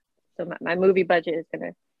 So my movie budget is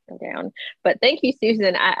going to go down. But thank you,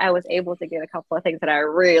 Susan. I was able to get a couple of things that I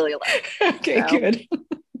really like. Okay, good.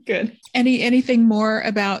 Good. Anything more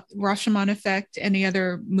about Rashomon Effect? Any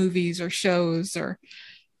other movies or shows or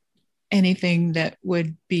anything that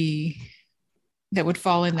would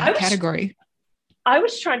fall in that category? I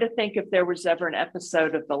was trying to think if there was ever an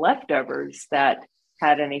episode of The Leftovers that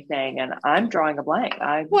had anything, and I'm drawing a blank.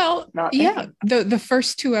 The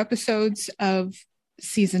first 2 episodes of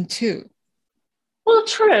season 2. Well,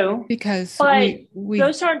 true, because we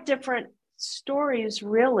those aren't different stories,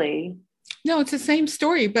 really. No, it's the same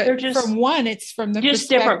story, but from one, it's from the just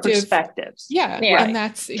different perspectives. Yeah. And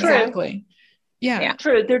that's exactly. Yeah.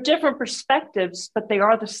 True. They're different perspectives, but they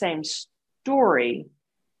are the same story.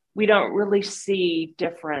 We don't really see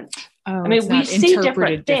different. I mean, we see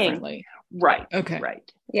different things. Right. Okay. Right.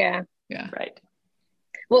 Yeah. Yeah. Right.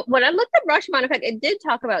 Well, when I looked at Rashomon Effect, it did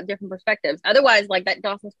talk about different perspectives. Otherwise, like that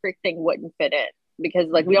Dawson's Creek thing wouldn't fit in because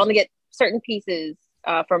like we only get certain pieces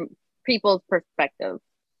from people's perspective.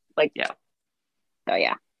 Like, So,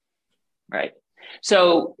 Right.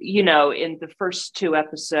 So, in the first 2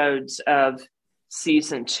 episodes of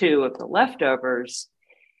season 2 of The Leftovers,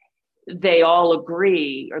 they all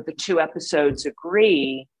agree, or the 2 episodes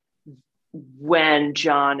agree, when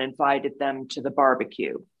John invited them to the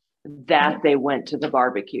barbecue, that they went to the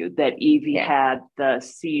barbecue, that Evie had the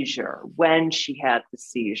seizure, when she had the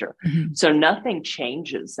seizure. So nothing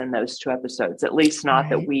changes in those 2 episodes, at least not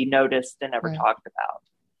that we noticed and ever talked about.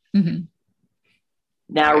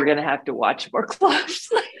 Now we're going to have to watch more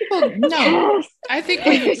closely. Well, no, I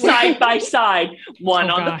think side by side, one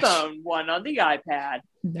on the phone, one on the iPad.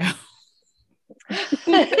 No.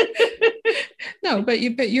 No, but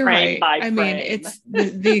you're right. I mean, it's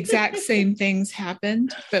the exact same things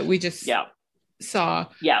happened, but we just saw.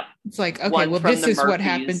 Yeah, it's like, okay, well, this is what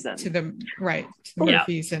happened to the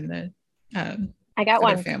Murphys and the I got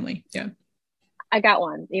one family. Yeah, I got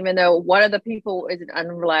one. Even though one of the people is an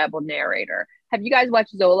unreliable narrator. Have you guys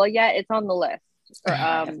watched Zola yet? It's on the list for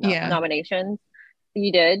nominations.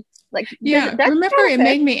 You did? Like, remember it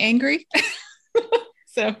made me angry.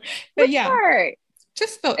 So, but part?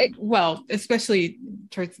 Just especially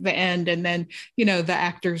towards the end, and then the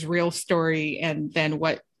actor's real story, and then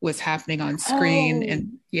what was happening on screen,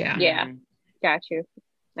 and got you.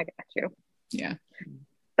 I got you. Yeah,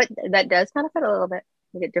 but that does kind of fit a little bit.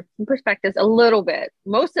 We get different perspectives, a little bit.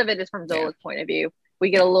 Most of it is from Zola's point of view. We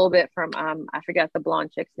get a little bit from I forgot the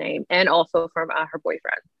blonde chick's name, and also from her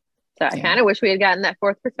boyfriend. So I kind of wish we had gotten that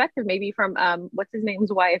 4th perspective, maybe from what's his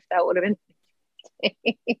name's wife. That would have been.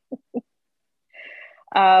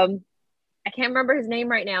 I can't remember his name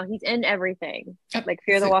right now. He's in everything, like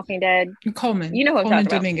Fear the Walking Dead. Coleman. You know who I'm talking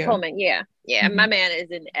Domingo. about. Coleman. Yeah. My man is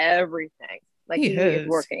in everything. Like he is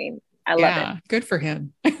working. I love it. Good for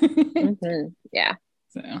him. Yeah.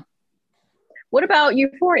 So, what about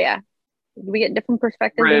Euphoria? We get different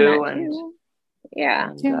perspectives Rue on that too.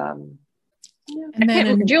 Yeah. And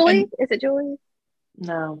then Julie? Is it Julie?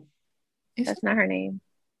 No. That's not her name.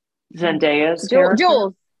 Zendaya's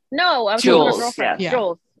Jules. No, I was Jules. Her girlfriend. Yeah.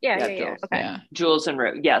 Jules. Yeah. Jules. Okay. Yeah. Jules and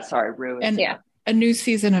Rue. Yeah, sorry, Rue. And a new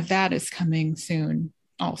season of that is coming soon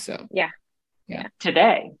also. Yeah.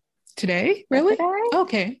 Today. Today? Really?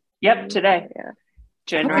 Okay. Yep, today. Yeah.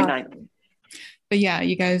 January 9th. But yeah,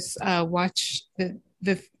 you guys watch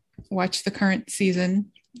the current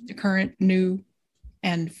season, the current new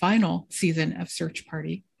and final season of Search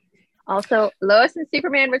Party. Also, Lois and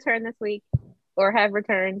Superman return this week, or have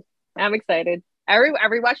returned. I'm excited. I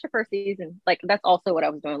rewatched the first season. Like, that's also what I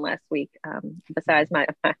was doing last week. Besides my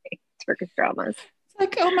Turkish dramas. It's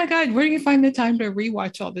like, oh my God, where do you find the time to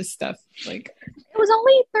rewatch all this stuff? Like, it was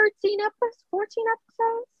only 13 episodes, 14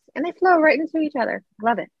 episodes, and they flow right into each other.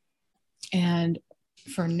 Love it. And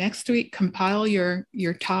for next week, compile your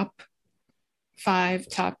top 5,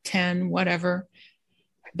 top 10, whatever,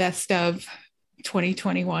 best of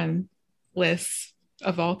 2021 lists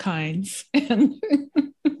of all kinds. And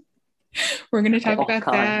we're going to talk about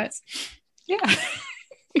that. Yeah.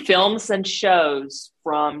 Films and shows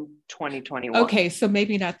from 2021. Okay, so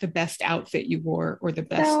maybe not the best outfit you wore or the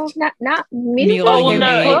best not meal you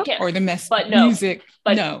made or the best music.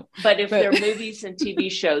 But if they're movies and TV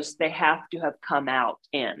shows, they have to have come out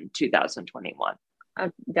in 2021.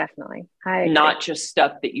 Definitely. Not just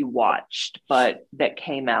stuff that you watched, but that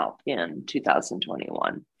came out in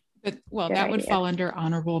 2021. But that would fall under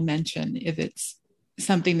honorable mention if it's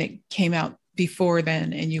something that came out before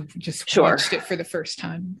then and you just watched it for the first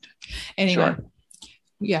time. Anyway,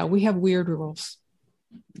 yeah, we have weird rules.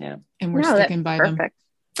 Yeah. And we're sticking by them.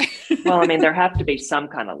 Well, I mean, there have to be some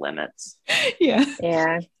kind of limits. Yeah.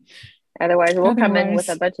 Yeah. Otherwise, we'll come in with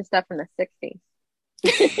a bunch of stuff from the 60s.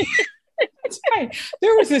 That's right.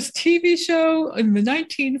 There was this TV show in the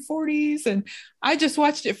 1940s, and I just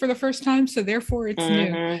watched it for the first time, so therefore it's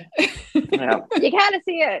new. Yeah. You gotta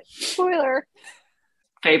see it. Spoiler.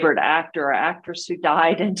 Favorite actor or actress who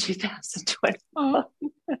died in 2020.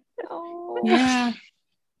 Yeah.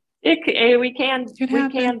 We can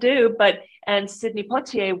do, and Sidney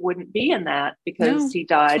Poitier wouldn't be in that because he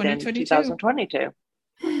died in 2022.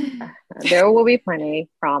 There will be plenty,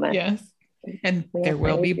 promise. Yes. And there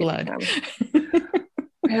will be blood.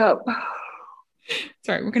 Yep.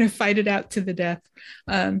 Sorry, we're going to fight it out to the death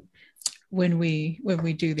when we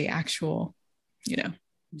do the actual,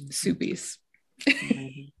 soupies,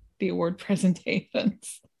 the award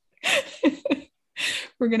presentations.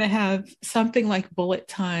 We're going to have something like bullet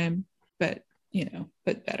time, but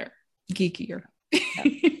better, geekier.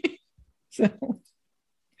 So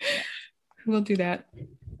we'll do that.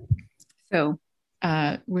 So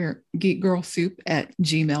we're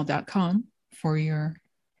geekgirlsoup@gmail.com for your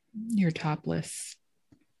top lists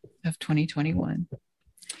of 2021.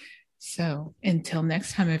 So until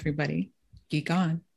next time, everybody, geek on.